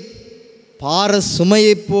முடியவில்லை. பார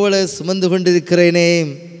சுமையைப் போல சுமந்து கொண்டிருக்கிறேனே.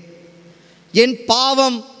 என்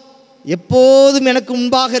பாவம் எப்போதும் எனக்கு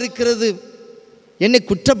முன்பாக இருக்கிறது. என்னை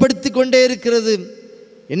குற்றப்படுத்தி கொண்டே இருக்கிறது.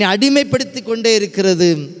 என்னை அடிமைப்படுத்தி கொண்டே இருக்கிறது.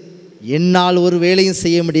 என்னால் ஒரு வேலையும்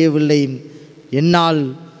செய்ய முடியவில்லை. என்னால்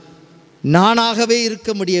நானாகவே இருக்க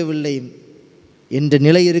முடியவில்லை என்ற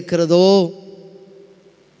நிலை இருக்கிறதோ?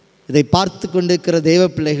 இதை பார்த்து கொண்டிருக்கிற தெய்வ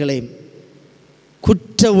பிள்ளைகளை,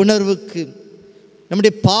 குற்ற உணர்வுக்கு,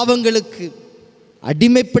 நம்முடைய பாவங்களுக்கு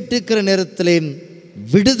அடிமைப்பட்டிருக்கிற நேரத்திலே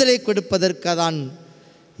விடுதலை கொடுப்பதற்காக தான்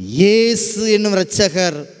இயேசு என்னும்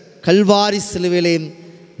இரட்சகர் கல்வாரி சிலுவையிலே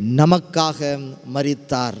நமக்காக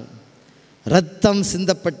மரித்தார். இரத்தம்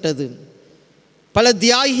சிந்தப்பட்டது. பல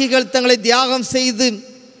தியாகிகள் தங்களை தியாகம் செய்து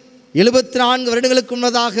 74 வருடங்களுக்கு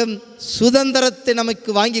முன்னதாக சுதந்திரத்தை நமக்கு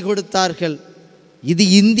வாங்கி கொடுத்தார்கள். இது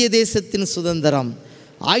இந்திய தேசத்தின் சுதந்திரம்.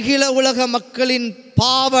 அகில உலக மக்களின்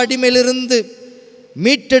பாவ அடிமையிலிருந்து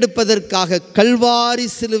மீட்டெடுப்பதற்காக கல்வாரி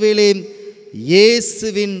சிலுவையிலே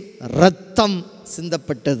இயேசுவின் இரத்தம்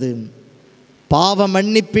சிந்தப்பட்டது. பாவ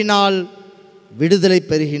மன்னிப்பினால் விடுதலை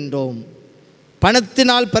பெறுகின்றோம்.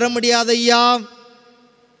 பணத்தினால் பெற முடியாத ஐயா,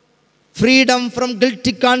 freedom from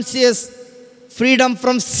guilty conscious, freedom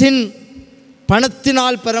from சின்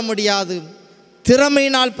பணத்தினால் பெற முடியாது,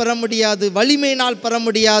 திறமையினால் பெற முடியாது, வலிமையினால் பெற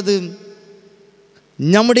முடியாது,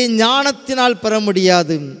 நம்முடைய ஞானத்தினால் பெற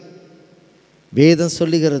முடியாது. வேதம்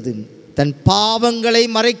சொல்லுகிறது, தன் பாவங்களை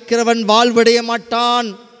மறைக்கிறவன் வாழ்வடைய மாட்டான்,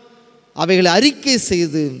 அவைகளை அறிக்கை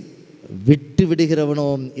செய்து விட்டு விடுகிறவனோ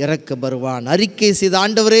இறக்கம் வருவான். அறிக்கை செய்த,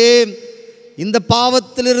 ஆண்டவரே இந்த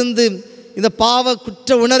பாவத்திலிருந்து, இந்த பாவ குற்ற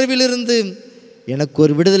உணர்விலிருந்து எனக்கு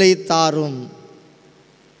ஒரு விடுதலை தாரும்.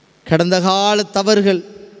 கடந்த கால தவறுகள்,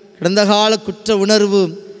 கடந்த கால குற்ற உணர்வு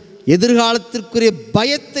எதிர்காலத்திற்குரிய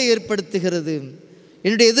பயத்தை ஏற்படுத்துகிறது.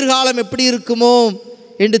 என்னுடைய எதிர்காலம் எப்படி இருக்குமோ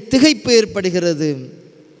என்று திகைப்பு ஏற்படுகிறது.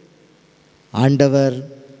 ஆண்டவர்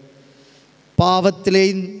பாவத்திலே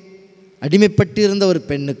அடிமைப்பட்டிருந்த ஒரு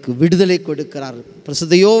பெண்ணுக்கு விடுதலை கொடுக்கிறார்.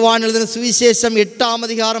 பிரசுத்த யோவான் எழுதின சுவிசேஷம்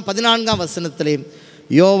 8:14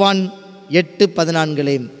 யோவான்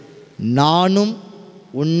 8:14 நானும்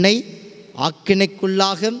உன்னை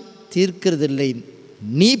ஆக்கினைக்குள்ளாக தீர்க்கிறதில்லை,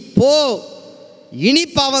 நீ போ, இனி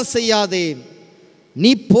பாவம் செய்யாதே,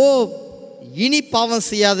 நீ போ, இனி பாவம்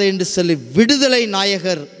செய்யாதே என்று சொல்லி விடுதலை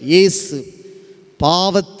நாயகர் இயேசு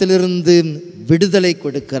பாவத்திலிருந்து விடுதலை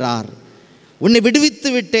கொடுக்கிறார். உன்னை விடுவித்து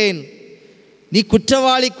விட்டேன், நீ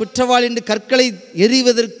குற்றவாளி குற்றவாளி என்று கற்களை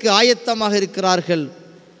எறிவதற்கு ஆயத்தமாக இருக்கிறார்கள்,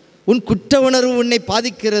 உன் குற்ற உணர்வு உன்னை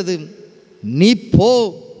பாதிக்கிறது, நீ போ,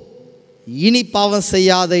 இனி பாவம்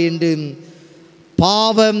செய்யாத என்று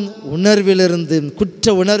பாவம் உணர்விலிருந்து, குற்ற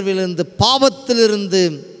உணர்விலிருந்து, பாவத்திலிருந்து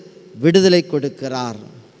விடுதலை கொடுக்கிறார்.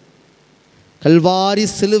 கல்வாரி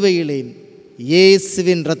சிலுவையிலே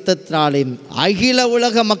இயேசுவின் இரத்தத்தினாலே அகில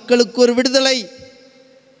உலக மக்களுக்கு ஒரு விடுதலை.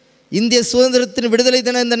 இந்திய சுதந்திரத்தின் விடுதலை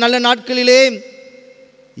தின இந்த நல்ல நாட்களிலே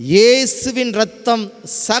இயேசுவின் இரத்தம்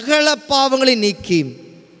சகல பாவங்களை நீக்கி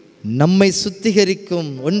நம்மை சுத்திகரிக்கும்.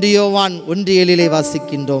 1 யோவான் 1:7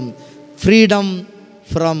 வாசிக்கின்றோம். ஃப்ரீடம்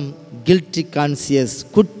ஃப்ரம் கில்ட்டி கான்சியஸ்,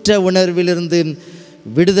 குற்ற உணர்விலிருந்து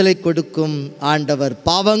விடுதலை கொடுக்கும் ஆண்டவர்.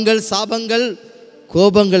 பாவங்கள், சாபங்கள்,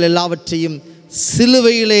 கோபங்கள் எல்லாவற்றையும்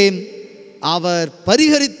சிலுவையிலே அவர்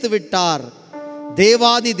பரிகரித்து விட்டார்.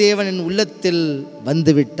 தேவாதி தேவனின் உள்ளத்தில்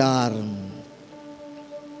வந்துவிட்டார்.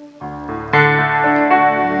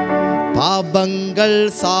 பாபங்கள்,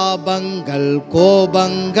 சாபங்கள்,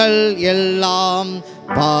 கோபங்கள் எல்லாம்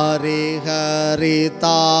பரிகரித்தாரே.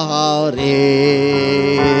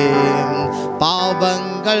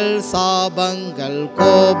 பாபங்கள், சாபங்கள்,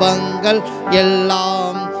 கோபங்கள்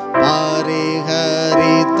எல்லாம்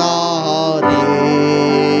பரிகரித்தாரே.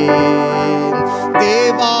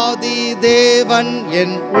 தேவாதி தேவன்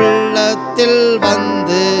என் உள்ளத்தில்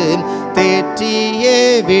வந்து தேற்றியே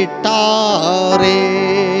விட்டாரே.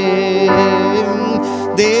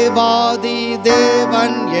 தேவாதி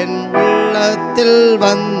தேவன் என் உள்ளத்தில்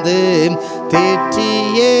வந்து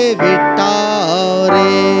தேற்றியே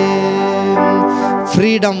விட்டாரே.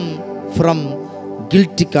 ஃப்ரீடம் ஃப்ரம்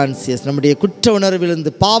கில்ட்டி கான்சியஸ், நம்முடைய குற்ற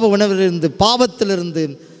உணர்விலிருந்து, பாவ உணர்விலிருந்து, பாவத்திலிருந்து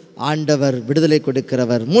ஆண்டவர் விடுதலை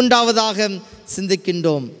கொடுக்கிறவர். மூன்றாவதாக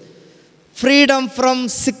சிந்திக்கின்றோம், ஃப்ரீடம் ஃப்ரம்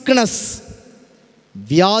சிக்னஸ்,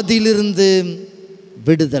 வியாதியிலிருந்து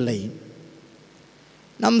விடுதலை.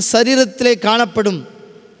 நம் சரீரத்திலே காணப்படும்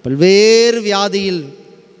பல்வேறு வியாதியில்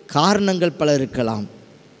காரணங்கள் பல இருக்கலாம்.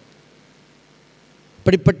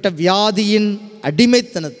 இப்படிப்பட்ட வியாதியின்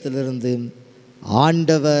அடிமைத்தனத்திலிருந்து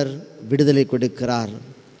ஆண்டவர் விடுதலை கொடுக்கிறார்.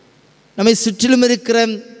 நம்மை சுற்றிலும் இருக்கிற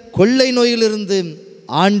கொள்ளை நோயிலிருந்து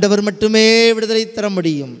ஆண்டவர் மட்டுமே விடுதலை தர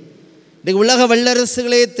முடியும். இன்றைக்கு உலக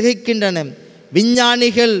வல்லரசுகளே திகைக்கின்றன,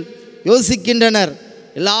 விஞ்ஞானிகள் யோசிக்கின்றனர்.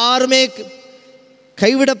 எல்லாருமே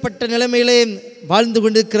கைவிடப்பட்ட நிலைமையிலே வாழ்ந்து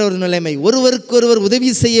கொண்டிருக்கிற ஒரு நிலைமை, ஒருவருக்கு ஒருவர் உதவி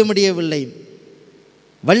செய்ய முடியவில்லை.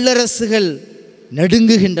 வல்லரசுகள்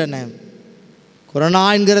நடுங்குகின்றன. கொரோனா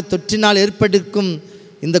என்கிற தொற்றினால் ஏற்பட்டிருக்கும்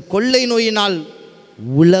இந்த கொள்ளை நோயினால்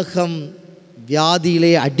உலகம்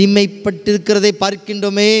வியாதியிலே அடிமைப்பட்டிருக்கிறதை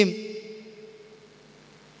பார்க்கின்றோமே.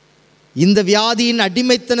 இந்த வியாதியின்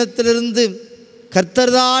அடிமைத்தனத்திலிருந்து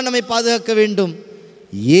கர்த்தர் தான் நம்மை பாதுகாக்க வேண்டும்.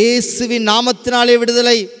 இயேசுவின் நாமத்தினாலே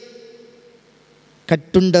விடுதலை.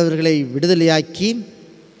 கட்டுண்டவர்களை விடுதலையாக்கி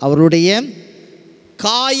அவருடைய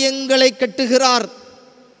காயங்களை கட்டுகிறார்.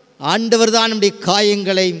 ஆண்டவர் தான் நம்முடைய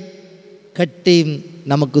காயங்களை கட்டி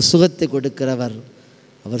நமக்கு சுகத்தை கொடுக்கிறவர்.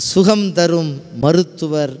 அவர் சுகம் தரும்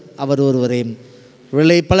மருத்துவர், அவர் ஒருவரே.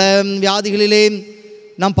 பல வியாதிகளிலே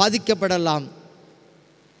நாம் பாதிக்கப்படலாம்.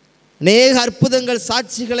 அநேக அற்புதங்கள்,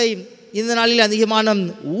 சாட்சிகளை இந்த நாளில் அதிகமான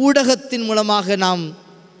ஊடகத்தின் மூலமாக நாம்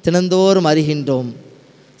தினந்தோறும் அறிகின்றோம்.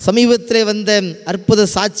 சமீபத்திலே வந்த அற்புத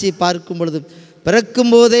சாட்சியை பார்க்கும் பொழுது,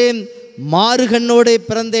 பிறக்கும்போதே மாறுகண்ணோடே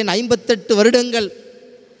பிறந்தேன், 58 வருடங்கள்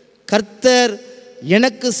கர்த்தர்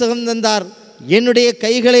எனக்கு சுகம் தந்தார். என்னுடைய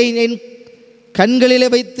கைகளை என் கண்களிலே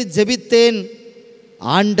வைத்து ஜெபித்தேன்,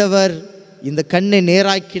 ஆண்டவர் இந்த கண்ணை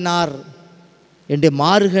நேராக்கினார், என்னுடைய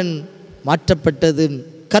மாறுகண் மாற்றப்பட்டது,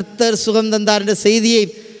 கர்த்தர் சுகம் தந்தார் என்ற செய்தியை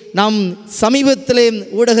நாம் சமீபத்திலே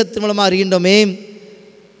ஊடகத்தின் மூலமாக அறிகின்றோமே.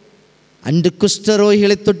 அன்று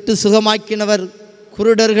குஷ்டரோகிகளை தொட்டு சுகமாக்கினவர்,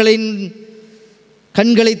 குருடர்களின்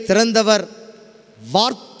கண்களை திறந்தவர்,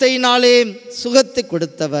 வார்த்தையினாலே சுகத்தை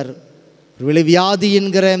கொடுத்தவர். ஒருவேளை வியாதி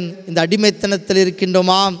என்கிற இந்த அடிமைத்தனத்தில்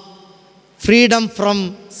இருக்கின்றோமா? ஃப்ரீடம் ஃப்ரம்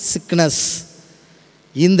சிக்னஸ்,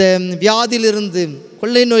 இந்த வியாதியிலிருந்து,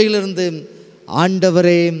 கொள்ளை நோயிலிருந்து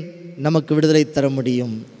ஆண்டவரே நமக்கு விடுதலை தர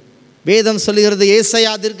முடியும். வேதம் சொல்லுகிறது,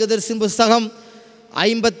 ஏசாயா தீர்க்கதரிசியின் புஸ்தகம்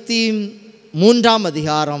 53ஆம்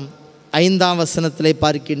அதிகாரம் 5ஆம் வசனத்திலே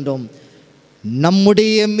பார்க்கின்றோம்,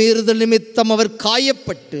 நம்முடைய மீறுதல் நிமித்தம் அவர்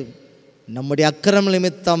காயப்பட்டு நம்முடைய அக்கிரம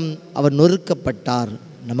நிமித்தம் அவர் நொறுக்கப்பட்டார்,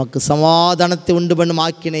 நமக்கு சமாதானத்தை உண்டு பண்ணும்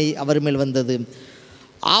ஆக்கினை அவர் மேல் வந்தது,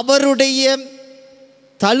 அவருடைய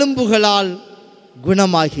தழும்புகளால்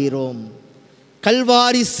குணமாகிறோம்.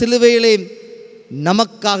 கல்வாரி சிலுவையிலே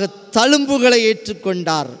நமக்காக தழும்புகளை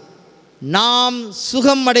ஏற்றுக்கொண்டார். நாம்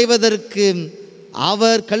சுகம் அடைவதற்கு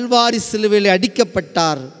அவர் கல்வாரி சிலுவையிலே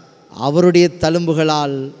அடிக்கப்பட்டார், அவருடைய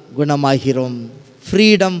தழும்புகளால் குணமாகிறோம்.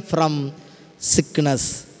 ஃப்ரீடம் ஃப்ரம் சிக்னஸ்,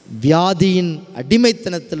 வியாதியின்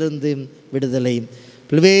அடிமைத்தனத்திலிருந்து விடுதலை.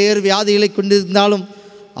 பல்வேறு வியாதிகளை கொண்டிருந்தாலும்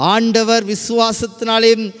ஆண்டவர்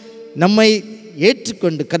விசுவாசத்தினாலே நம்மை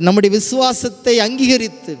ஏற்றுக்கொண்டு, நம்முடைய விசுவாசத்தை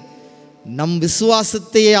அங்கீகரித்து, நம்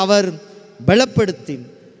விசுவாசத்தையே அவர் பலப்படுத்தி,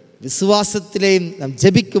 விசுவாசத்திலே நாம்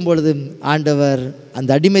ஜெபிக்கும் பொழுது ஆண்டவர் அந்த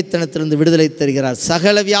அடிமைத்தனத்திலிருந்து விடுதலை தருகிறார்.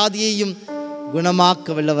 சகல வியாதியையும் குணமாக்க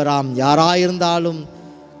வல்லவராம் யாராயிருந்தாலும்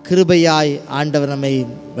கிருபையாய் ஆண்டவர் நம்மை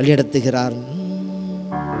வழிநடத்துகிறார்.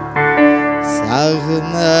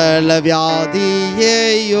 சகல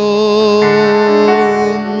வியாதியையோ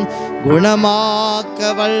குணமாக்க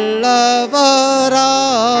வல்லவராம்,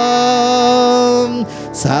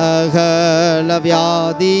 சகல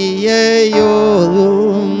வியாதியையோ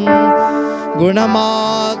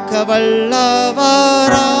குணமாக்க வல்லவராம்,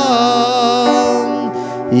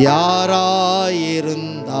 யாராயிருந்தாலும்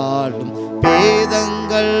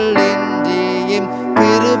பேதங்கள் இன்றியும்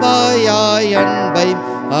கிருபையாய் அன்பை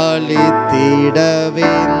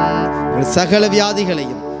அளித்திடவே. சகல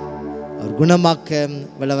வியாதிகளையும் அவர் குணமாக்க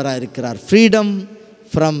வல்லவராக இருக்கிறார். Freedom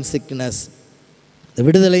from sickness. இந்த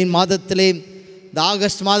விடுதலையின் மாதத்திலே, இந்த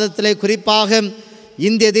ஆகஸ்ட் மாதத்திலே குறிப்பாக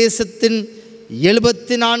இந்திய தேசத்தின்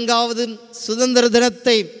 74வது சுதந்திர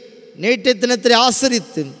தினத்தை நேற்றைய தினத்தில்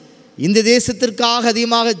ஆசரித்து இந்த தேசத்திற்காக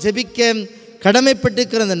அதிகமாக ஜெபிக்க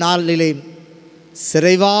கடமைப்பட்டிருக்கிற அந்த நாளிலே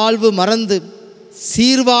சிறைவாழ்வு மறந்து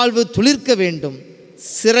சீர்வாழ்வு துளிர்க்க வேண்டும்,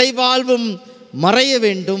 சிறைவாழ்வும் மறைய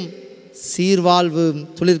வேண்டும், சீர்வாழ்வு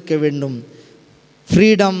துளிர்க்க வேண்டும்.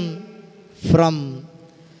 ஃப்ரீடம் ஃப்ரம்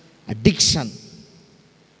அடிக்ஷன்,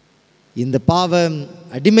 இந்த பாவ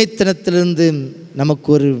அடிமைத்தனத்திலிருந்து நமக்கு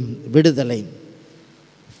ஒரு விடுதலை.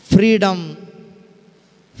 ஃப்ரீடம்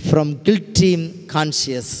ஃப்ரம் கில்ட்டி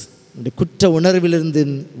கான்ஷியஸ், குற்ற உணர்விலிருந்து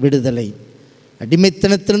விடுதலை.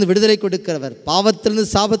 அடிமைத்தனத்திலிருந்து விடுதலை கொடுக்கிறவர், பாவத்திலிருந்து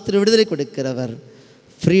சாபத்தில் விடுதலை கொடுக்கிறவர்.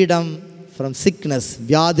 ஃப்ரீடம் ஃப்ரம் சிக்னஸ்,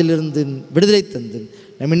 வியாதியிலிருந்து விடுதலை தந்து,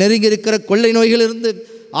 நம்ம நெருங்கி இருக்கிற கொள்ளை நோய்களிலிருந்து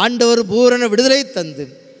ஆண்டவர் பூரண விடுதலை தந்து,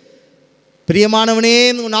 பிரியமானவனே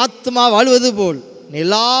உன் ஆத்மா வாழ்வது போல்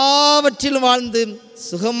எல்லாவற்றிலும் வாழ்ந்து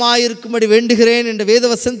சுகமாயிருக்கும்படி வேண்டுகிறேன் என்ற வேத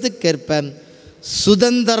வசனத்துக்கேற்ப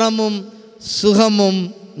சுதந்திரமும் சுகமும்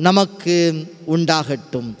நமக்கு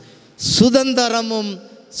உண்டாகட்டும். சுதந்திரமும்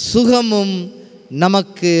சுகமும்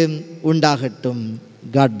நமக்கு உண்டாகட்டும்.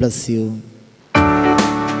 God bless you.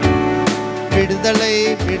 விடுதலை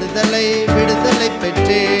விடுதலை விடுதலை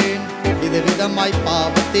பெற்றேன், விதவிதமாய்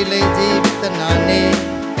பாவத்திலே ஜீவித்த நானே.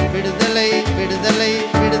 விடுதலை விடுதலை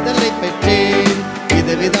விடுதலை பெற்றேன்,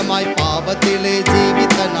 விதவிதமாய் பாவத்திலே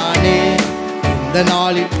ஜீவித்த நானே. இந்த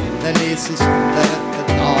நாளில் இந்த நேசு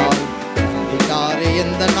சுந்தரத்தால் கிட்டாரே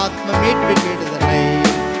எந்த ஆத்ம மீட்பின் விடுதலை,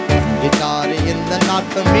 கிட்டாரே எந்த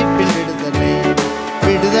ஆத்ம மீட்பின் விடுதலை.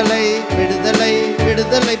 விடுதலை விடுதலை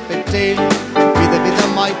விடுதலை பெற்றேன்,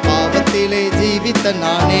 விதவிதமாய் பாவத்திலே ஜீவித்த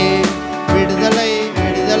நானே. விடுதலை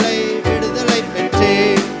விடுதலை விடுதலை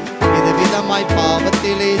பெற்றேன், விதவிதமாய்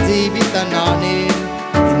பாவத்திலே ஜீவித்த நானே.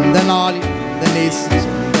 இந்த நாளில் இந்த நேசு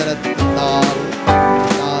சுந்தரத்தால்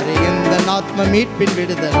கிட்டாரே எந்த ஆத்ம மீட்பின்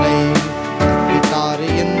விடுதலை, கிட்டாரே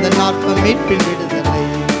எந்த ஆத்ம மீட்பின் விடுதலை.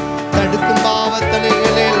 தடுக்கும்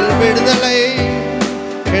பாவத்தலைகளில் விடுதலை,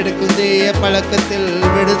 கெடுக்கும் தேய பழக்கத்தில்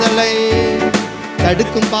விடுதலை.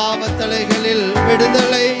 தடுக்கும் பாவத்தலைகளில்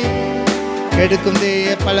விடுதலை, கெடுக்கும் தேய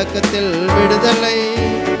பழக்கத்தில் விடுதலை.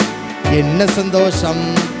 என்ன சந்தோஷம்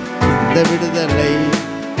இந்த விடுதலை,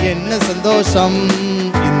 என்ன சந்தோஷம்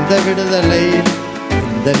இந்த விடுதலை.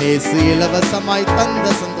 இந்த நேசு இலவசமாய் தந்த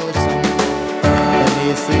சந்தோஷம், இந்த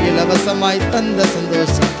நேசு இலவசமாய் தந்த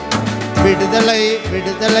சந்தோஷம். விடுதலை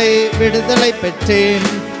விடுதலை விடுதலை பெற்றேன்,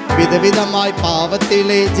 விதவிதமாய்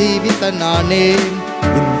பாவத்திலே ஜீவித்த நானே.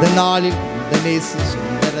 இந்த நாளில் இந்த நேசு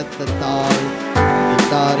சுந்தரத்தால்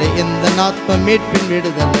கிட்டாரே எந்த ஆத்ம மீட்பின்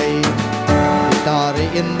விடுதலை, கிட்டாரே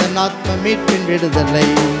எந்த ஆத்ம மீட்பின் விடுதலை.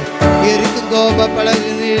 எரிக்கும் கோப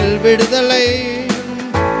பலகினில் விடுதலை,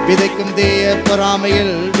 விதைக்கும் தேய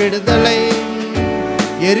பொறாமையில் விடுதலை.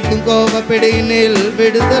 எரிக்கும் கோப பிடியினில்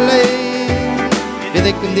விடுதலை,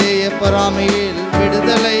 விதைக்கும் தேய பொறாமையில்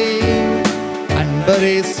விடுதலை.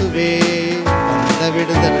 அன்பரேசுவே தந்த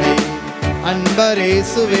விடுதலை,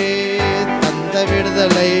 அன்பரேசுவே தந்த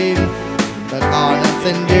விடுதலை. இந்த காணம்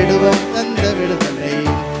சென்றிடுவோம் தந்த விடுதலை,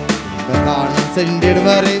 இந்த காணம்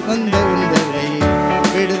சென்றிடுவரை வந்த விடுதலை.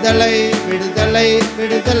 விடுதலை விடுதலை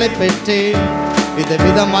விடுதலை பெற்றேன்,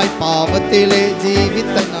 விதவிதமாய் பாவத்திலே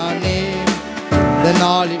ஜீவித்த நானே. இந்த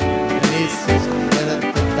நாளில் நேசு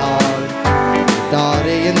சுந்தரத்தால்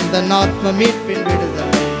கிட்டாரே எந்த ஆத்ம மீட்பின்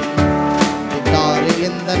விடுதலை, கிட்டாரே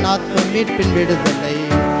எந்த ஆத்ம மீட்பின் விடுதலை.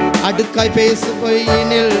 அடுக்காய் பேசும்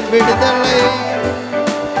பொய்யினில் விடுதலை,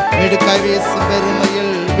 நெடுக்காய் பேசும்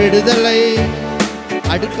பெருமையில் விடுதலை.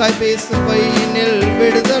 அடுக்காய் பேசும் பொய்யினில்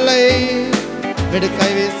விடுதலை,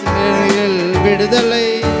 நெடுக்காய் பேசும் பெருமையில் விடுதலை.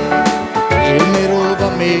 ஏழ்மை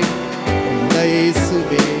ரூபமே கொண்ட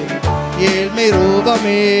இயேசுவே, ஏழ்மை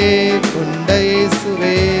ரூபமே கொண்ட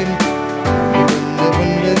இயேசுவே.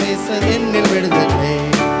 உண்டு பேச என்னில் விடுதலை,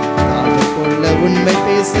 தாழ்ந்து கொள்ள உண்மை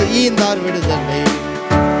பேச ஈந்தார் விடுதலை.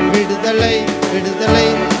 விடுதலை விடுதலை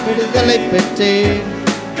விடுதலை பெற்றேன்,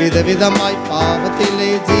 விதவிதமாய்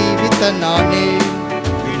பாவத்திலே ஜீவித்த நானே.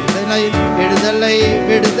 விடுதலை விடுதலை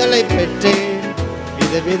விடுதலை பெற்றேன்,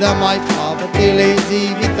 விதவிதமாய் பாவத்திலே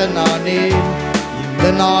ஜீவித்த நானே. இந்த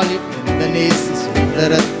நாளில் இந்த நேசு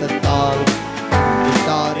சுந்தரத்தால்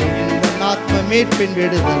கிட்டாரே எந்த ஆத்ம மீட்பின்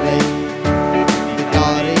விடுதலை,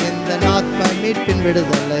 கிட்டாரே எந்த ஆத்ம மீட்பின்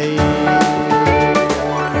விடுதலை.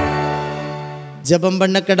 ஜெபம்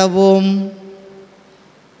பண்ண கடவோம்.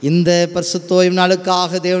 இந்த பரிசுத்த ஓய்வு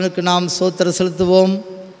நாளுக்காக தேவனுக்கு நாம் ஸ்தோத்திரம் செலுத்துவோம்.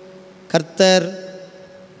 கர்த்தர்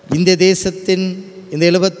இந்த தேசத்தின் இந்த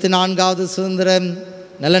 74வது சுதந்திர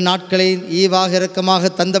நல்ல நாட்களை ஈவாக இரக்கமாக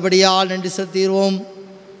தந்தபடியால் நன்றி செலுத்துகிறோம்.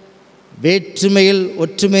 வேற்றுமையில்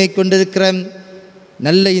ஒற்றுமை கொண்டிருக்கிற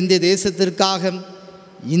நல்ல இந்திய தேசத்திற்காக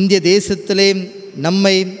இந்திய தேசத்திலே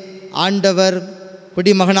நம்மை ஆண்டவர்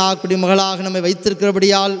குடிமகளாக நம்மை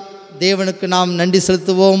வைத்திருக்கிறபடியால் தேவனுக்கு நாம் நன்றி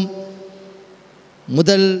செலுத்துவோம்.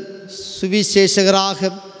 முதல்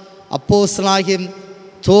சுவிசேஷகராக அப்போஸ்தலனாகிய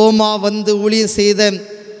தோமா வந்து ஊழியம் செய்த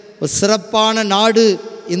ஒரு சிறப்பான நாடு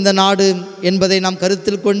இந்த நாடு என்பதை நாம்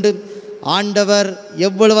கருத்தில் கொண்டு ஆண்டவர்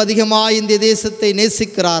எவ்வளவு அதிகமாக இந்த தேசத்தை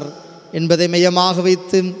நேசிக்கிறார் என்பதை மையமாக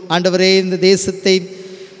வைத்து ஆண்டவரே இந்த தேசத்தை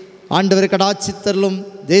ஆண்டவரை கடாட்சித்தரலும்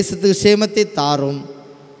தேசத்துக்கு சேமத்தை தாரும்.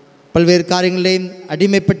 பல்வேறு காரியங்களையும்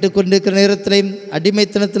அடிமைப்பட்டு கொண்டிருக்கிற நேரத்திலையும்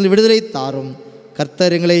அடிமைத்தனத்தில் விடுதலை தாரும்.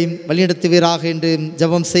 கர்த்தர் எங்களை வழிநடத்துவீராக என்று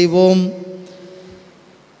ஜெபம் செய்வோம்.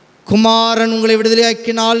 குமாரன் உங்களை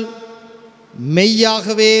விடுதலையாக்கினால்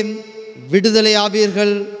மெய்யாகவே விடுதலை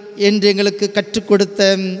ஆவீர்கள் என்று எங்களுக்கு கற்றுக் கொடுத்த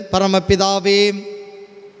பரமபிதாவே,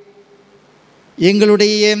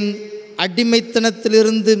 எங்களுடைய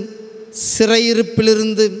அடிமைத்தனத்திலிருந்து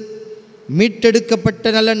சிறையிருப்பிலிருந்து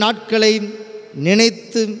மீட்டெடுக்கப்பட்ட நல்ல நாட்களை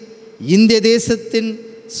நினைத்து இந்திய தேசத்தின்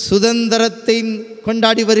சுதந்திரத்தை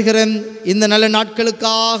கொண்டாடி வருகிற இந்த நல்ல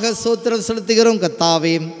நாட்களுக்காக ஸ்தோத்திரம் செலுத்துகிறோம்.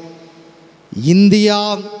 கர்த்தாவே, இந்தியா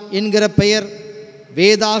என்கிற பெயர்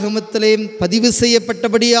வேதாகமத்திலே பதிவு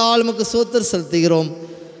செய்யப்பட்டபடியால் உமக்கு ஸ்தோத்திரம் செலுத்துகிறோம்.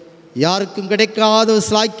 யாருக்கும் கிடைக்காத ஒரு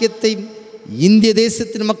சாக்கியத்தை இந்திய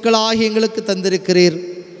தேசத்தின் மக்களாகி எங்களுக்கு தந்திருக்கிறீர்.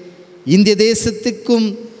 இந்திய தேசத்துக்கும்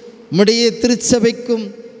உம்முடைய திருச்சபைக்கும்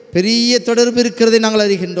பெரிய தொடர்பு இருக்கிறதை நாங்கள்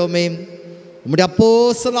அறிகின்றோமே. உம்முடைய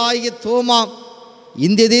அப்போஸ்தலனாகிய தோமா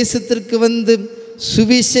இந்திய தேசத்திற்கு வந்து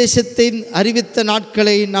சுவிசேஷத்தை அறிவித்த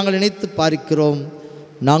நாட்களை நாங்கள் நினைத்து பார்க்கிறோம்.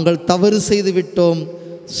 நாங்கள் தவறு செய்து விட்டோம்.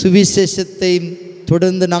 சுவிசேஷத்தை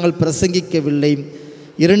தொடர்ந்து நாங்கள் பிரசங்கிக்கவில்லை.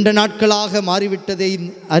 2 நாட்களாக மாறிவிட்டதை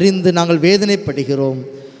அறிந்து நாங்கள் வேதனைப்படுகிறோம்.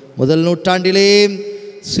 முதல் நூற்றாண்டிலே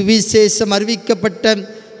சுவிசேஷம் அறிவிக்கப்பட்ட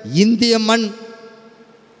இந்திய மண்,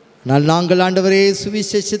 ஆனால் நாங்கள் ஆண்டவரே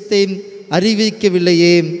சுவிசேஷத்தை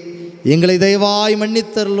அறிவிக்கவில்லையே. எங்களை தயவாய்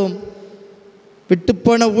மன்னித்தருளும்.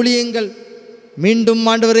 விட்டுப்போன ஊழியங்கள் மீண்டும்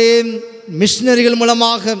ஆண்டவரே மிஷினரிகள்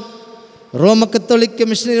மூலமாக, ரோம கத்தோலிக்க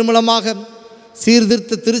மிஷினரி மூலமாக,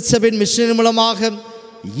 சீர்திருத்த திருச்சபையின் மிஷினரி மூலமாக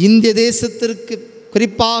இந்திய தேசத்திற்கு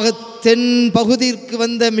குறிப்பாக தென் பகுதிக்கு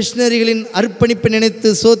வந்த மிஷினரிகளின் அர்ப்பணிப்பை நினைத்து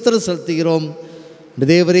ஸ்தோத்திரம் செலுத்துகிறோம்.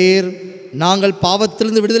 தேவரீர், நாங்கள்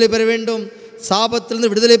பாவத்திலிருந்து விடுதலை பெற வேண்டும்,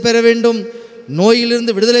 சாபத்திலிருந்து விடுதலை பெற வேண்டும்,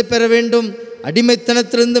 நோயிலிருந்து விடுதலை பெற வேண்டும்,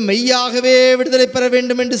 அடிமைத்தனத்திலிருந்து மெய்யாகவே விடுதலை பெற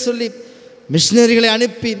வேண்டும் என்று சொல்லி மிஷினரிகளை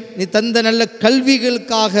அனுப்பி நீ தந்த நல்ல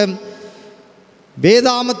கல்விகளுக்காக,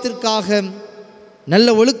 வேதாமத்திற்காக, நல்ல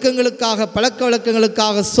ஒழுக்கங்களுக்காக, பழக்க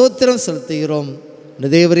வழக்கங்களுக்காக ஸ்தோத்திரம் செலுத்துகிறோம்.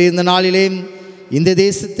 தேவரே, இந்த நாளிலே இந்த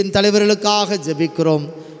தேசத்தின் தலைவர்களுக்காக ஜெபிக்கிறோம்.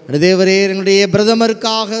 தேவரே, எங்களுடைய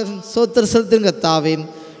பிரதமருக்காக ஸ்தோத்திரம் செலுத்துங்க. கர்த்தாவே,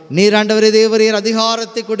 நீர் ஆண்டவரே தேவரீர்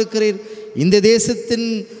அதிகாரத்தை கொடுக்கிறீர். இந்த தேசத்தின்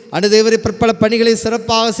தேவரே பற்பல பணிகளை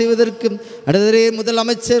சிறப்பாக செய்வதற்கு அடுத்தவரே முதல்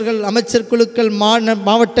அமைச்சர்கள், அமைச்சர் குழுக்கள்,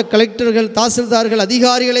 மாவட்ட கலெக்டர்கள், தாசில்தார்கள்,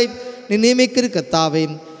 அதிகாரிகளை நீ நியமிக்கிற. கர்த்தாவே,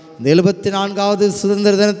 இந்த 74வது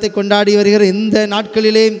சுதந்திர தினத்தை கொண்டாடி வருகிற இந்த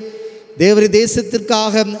நாட்களிலே தேவரி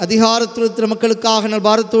தேசத்திற்காக, அதிகாரத்துவ மக்களுக்காக நல்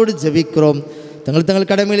பாரத்தோடு ஜெபிக்கிறோம்.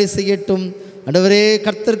 தங்கள் கடமைகளை செய்யட்டும். ஆண்டவரே,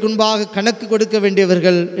 கர்த்தருக்கு முன்பாக கணக்கு கொடுக்க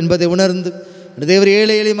வேண்டியவர்கள் என்பதை உணர்ந்து தேவர்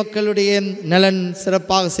ஏழை எளிய மக்களுடைய நலன்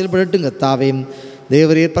சிறப்பாக செயல்படட்டும். கர்த்தாவே,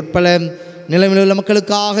 தேவரே பற்பல நிலைமையில் உள்ள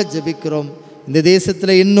மக்களுக்காக ஜெபிக்கிறோம். இந்த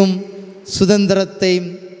தேசத்தில் இன்னும் சுதந்திரத்தை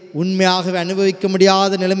உண்மையாகவே அனுபவிக்க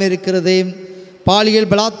முடியாத நிலைமை இருக்கிறதே. பாலியல்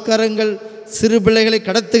பலாத்காரங்கள், சிறு பிள்ளைகளை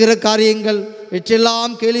கடத்துகிற காரியங்கள்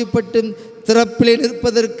இவற்றெல்லாம் கேள்விப்பட்டு திறப்பிலே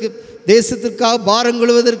நிற்பதற்கு, தேசத்திற்காக பாரம்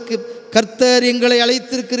கொள்வதற்கு கர்த்தர் எங்களை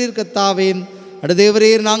அழைத்திருக்கிறீர். கர்த்தாவே, தேவரே,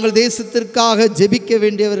 நாங்கள் தேசத்திற்காக ஜெபிக்க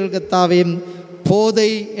வேண்டியவர்கள். கர்த்தாவே, போதை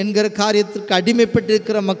என்கிற காரியத்திற்கு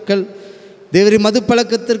அடிமைப்பட்டிருக்கிற மக்கள், தேவரே மது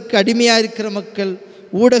பழக்கத்திற்கு அடிமையாக இருக்கிற மக்கள்,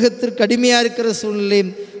 ஊடகத்திற்கு அடிமையாக இருக்கிற சூழ்நிலை,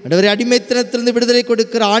 ஆண்டவரே அடிமைத்தனத்திலிருந்து விடுதலை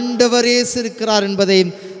கொடுக்கிற ஆண்டவர் இயேசு இருக்கிறார் என்பதை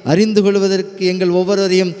அறிந்து கொள்வதற்கு எங்கள்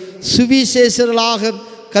ஒவ்வொருவரையும் சுவிசேஷர்களாக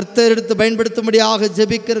கர்த்தர் எடுத்து பயன்படுத்தும்படியாக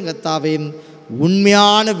ஜெபிக்கிறோம். கர்த்தாவே,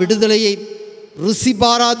 உண்மையான விடுதலையை ருசி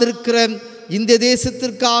பாராதிருக்கிற இந்த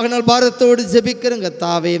தேசத்திற்காக நான் பாரத்தோடு ஜெபிக்கிறோம்.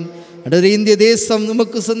 கர்த்தாவே, ஆண்டவரே இந்திய தேசம்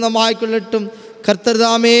உமக்கு சொந்தமாய் கொள்ளட்டும். கர்த்தர்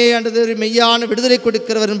தாமே ஆண்டவரே மெய்யான விடுதலை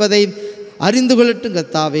கொடுக்கிறவர் என்பதை அறிந்து கொள்ளட்டும்.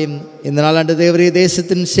 கர்த்தாவே, இந்த நாள் ஆண்டவரே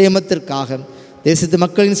தேசத்தின் சேமத்திற்காக, தேசத்து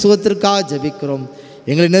மக்களின் சுகத்திற்காக ஜெபிக்கிறோம்.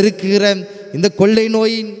 எங்களை நெருக்குகிற இந்த கொள்ளை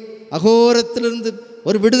நோயின் அகோரத்திலிருந்து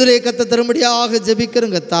ஒரு விடுதலை கத்த தரும்படியாக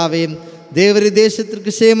ஜெபிக்கிறோம். கர்த்தாவே, தேவரி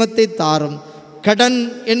தேசத்திற்கு சேமத்தை தாரும். கடன்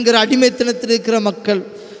என்கிற அடிமைத்தனத்தில் இருக்கிற மக்கள்,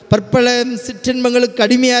 பற்பல சிற்றின்பங்களுக்கு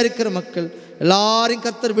அடிமையாக இருக்கிற மக்கள் எல்லாரையும்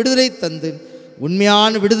கர்த்தர் விடுதலை தந்து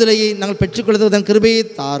உண்மையான விடுதலையை நாங்கள் பெற்றுக்கொள்வதன் கிருபையை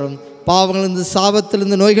தாரும். பாவங்களிலிருந்து,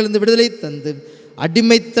 சாபத்திலிருந்து, நோய்களிலிருந்து விடுதலை தந்து,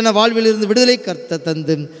 அடிமைத்தன வாழ்விலிருந்து விடுதலை கர்த்தர்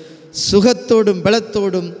தந்து சுகத்தோடும்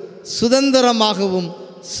பலத்தோடும் சுதந்திரமாகவும்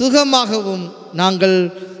சுகமாகவும் நாங்கள்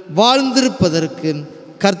வாழ்ந்திருப்பதற்கு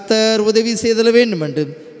கர்த்தர் உதவி செய்தல வேண்டும் என்று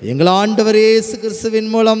எங்கள் ஆண்டவர் இயேசு கிறிஸ்துவின்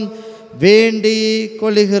மூலம் வேண்டிக்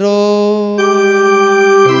கொள்கிறோம்.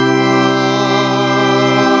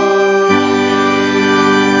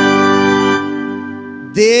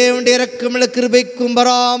 தேவனுடைய இரக்கமுள்ள கிருபைக்கும்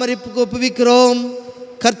பராமரிப்புக்கு ஒப்புவிக்கிறோம்.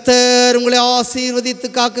 கர்த்தர் உங்களை ஆசீர்வதித்து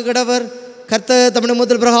காக்க கடவர். கர்த்தர் தமிழ்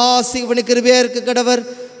முதல் பிரகாசிக்க பண்ணி கிருபையா இருக்க கடவர்.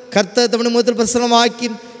 கர்த்தர் தமிழ் முதல் பிரசனமாக்கி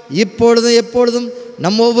இப்பொழுதும் எப்பொழுதும்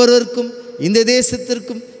நம் ஒவ்வொருவருக்கும் இந்த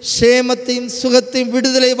தேசத்திற்கும் சேமத்தையும் சுகத்தையும்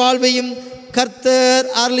விடுதலை வாழ்வையும் கர்த்தர்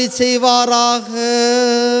அருளி செய்வாராக.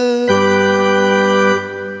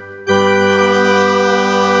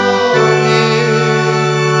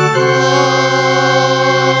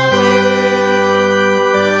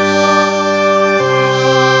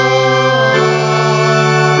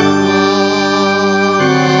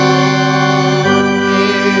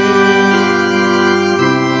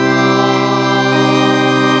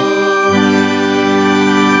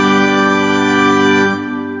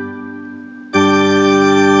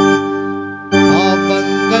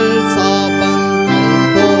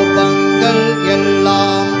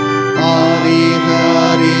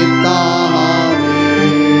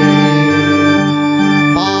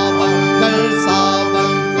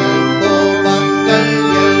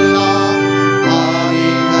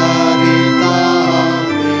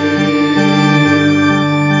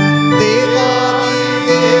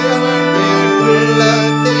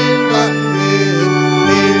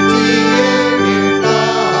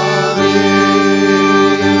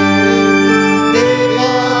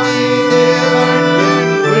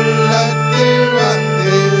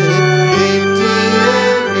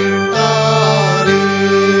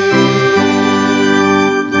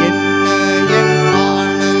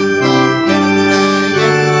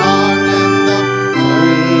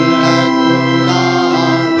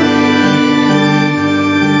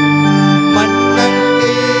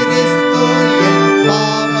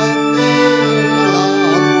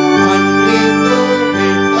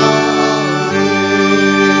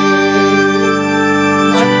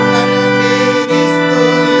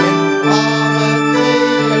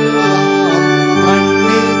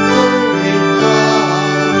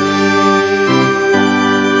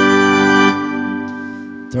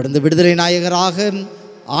 தொடர்ந்து விடுதலை நாயகராக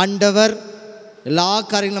ஆண்டவர் எல்லா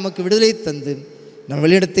காரியங்களும் நமக்கு விடுதலை தந்து நம்ம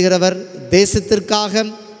வெளியிடத்துகிறவர். தேசத்திற்காக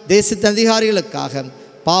தேசத்தின் அதிகாரிகளுக்காக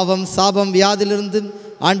பாவம் சாபம் வியாதியிலிருந்து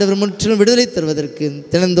ஆண்டவர் முற்றிலும் விடுதலை தருவதற்கு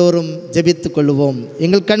தினந்தோறும் ஜெபித்துக் கொள்வோம்.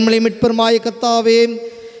 எங்கள் கண்மலை மீட்பெருமாய கர்த்தாவே,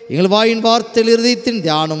 எங்கள் வாயின் வார்த்தையில் இருதயத்தின்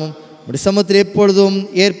தியானமும் சமூகத்தில் எப்பொழுதும்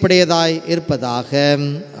ஏற்புடையதாய் இருப்பதாக.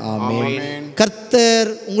 ஆமென். கர்த்தர்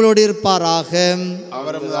உங்களோடு இருப்பாராக.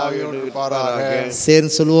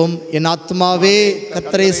 சேர்ந்து சொல்வோம். என் ஆத்துமாவே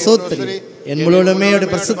கர்த்தரை சோத்திரி, என் முழுவதுமே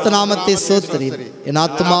பரிசுத்த நாமத்தை சோத்திரி. என்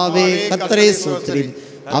ஆத்துமாவே கர்த்தரை சோத்திரி,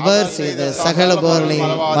 அவர் செய்த சகல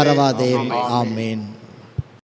உபகாரங்களையும் மறவாதே. ஆமென்.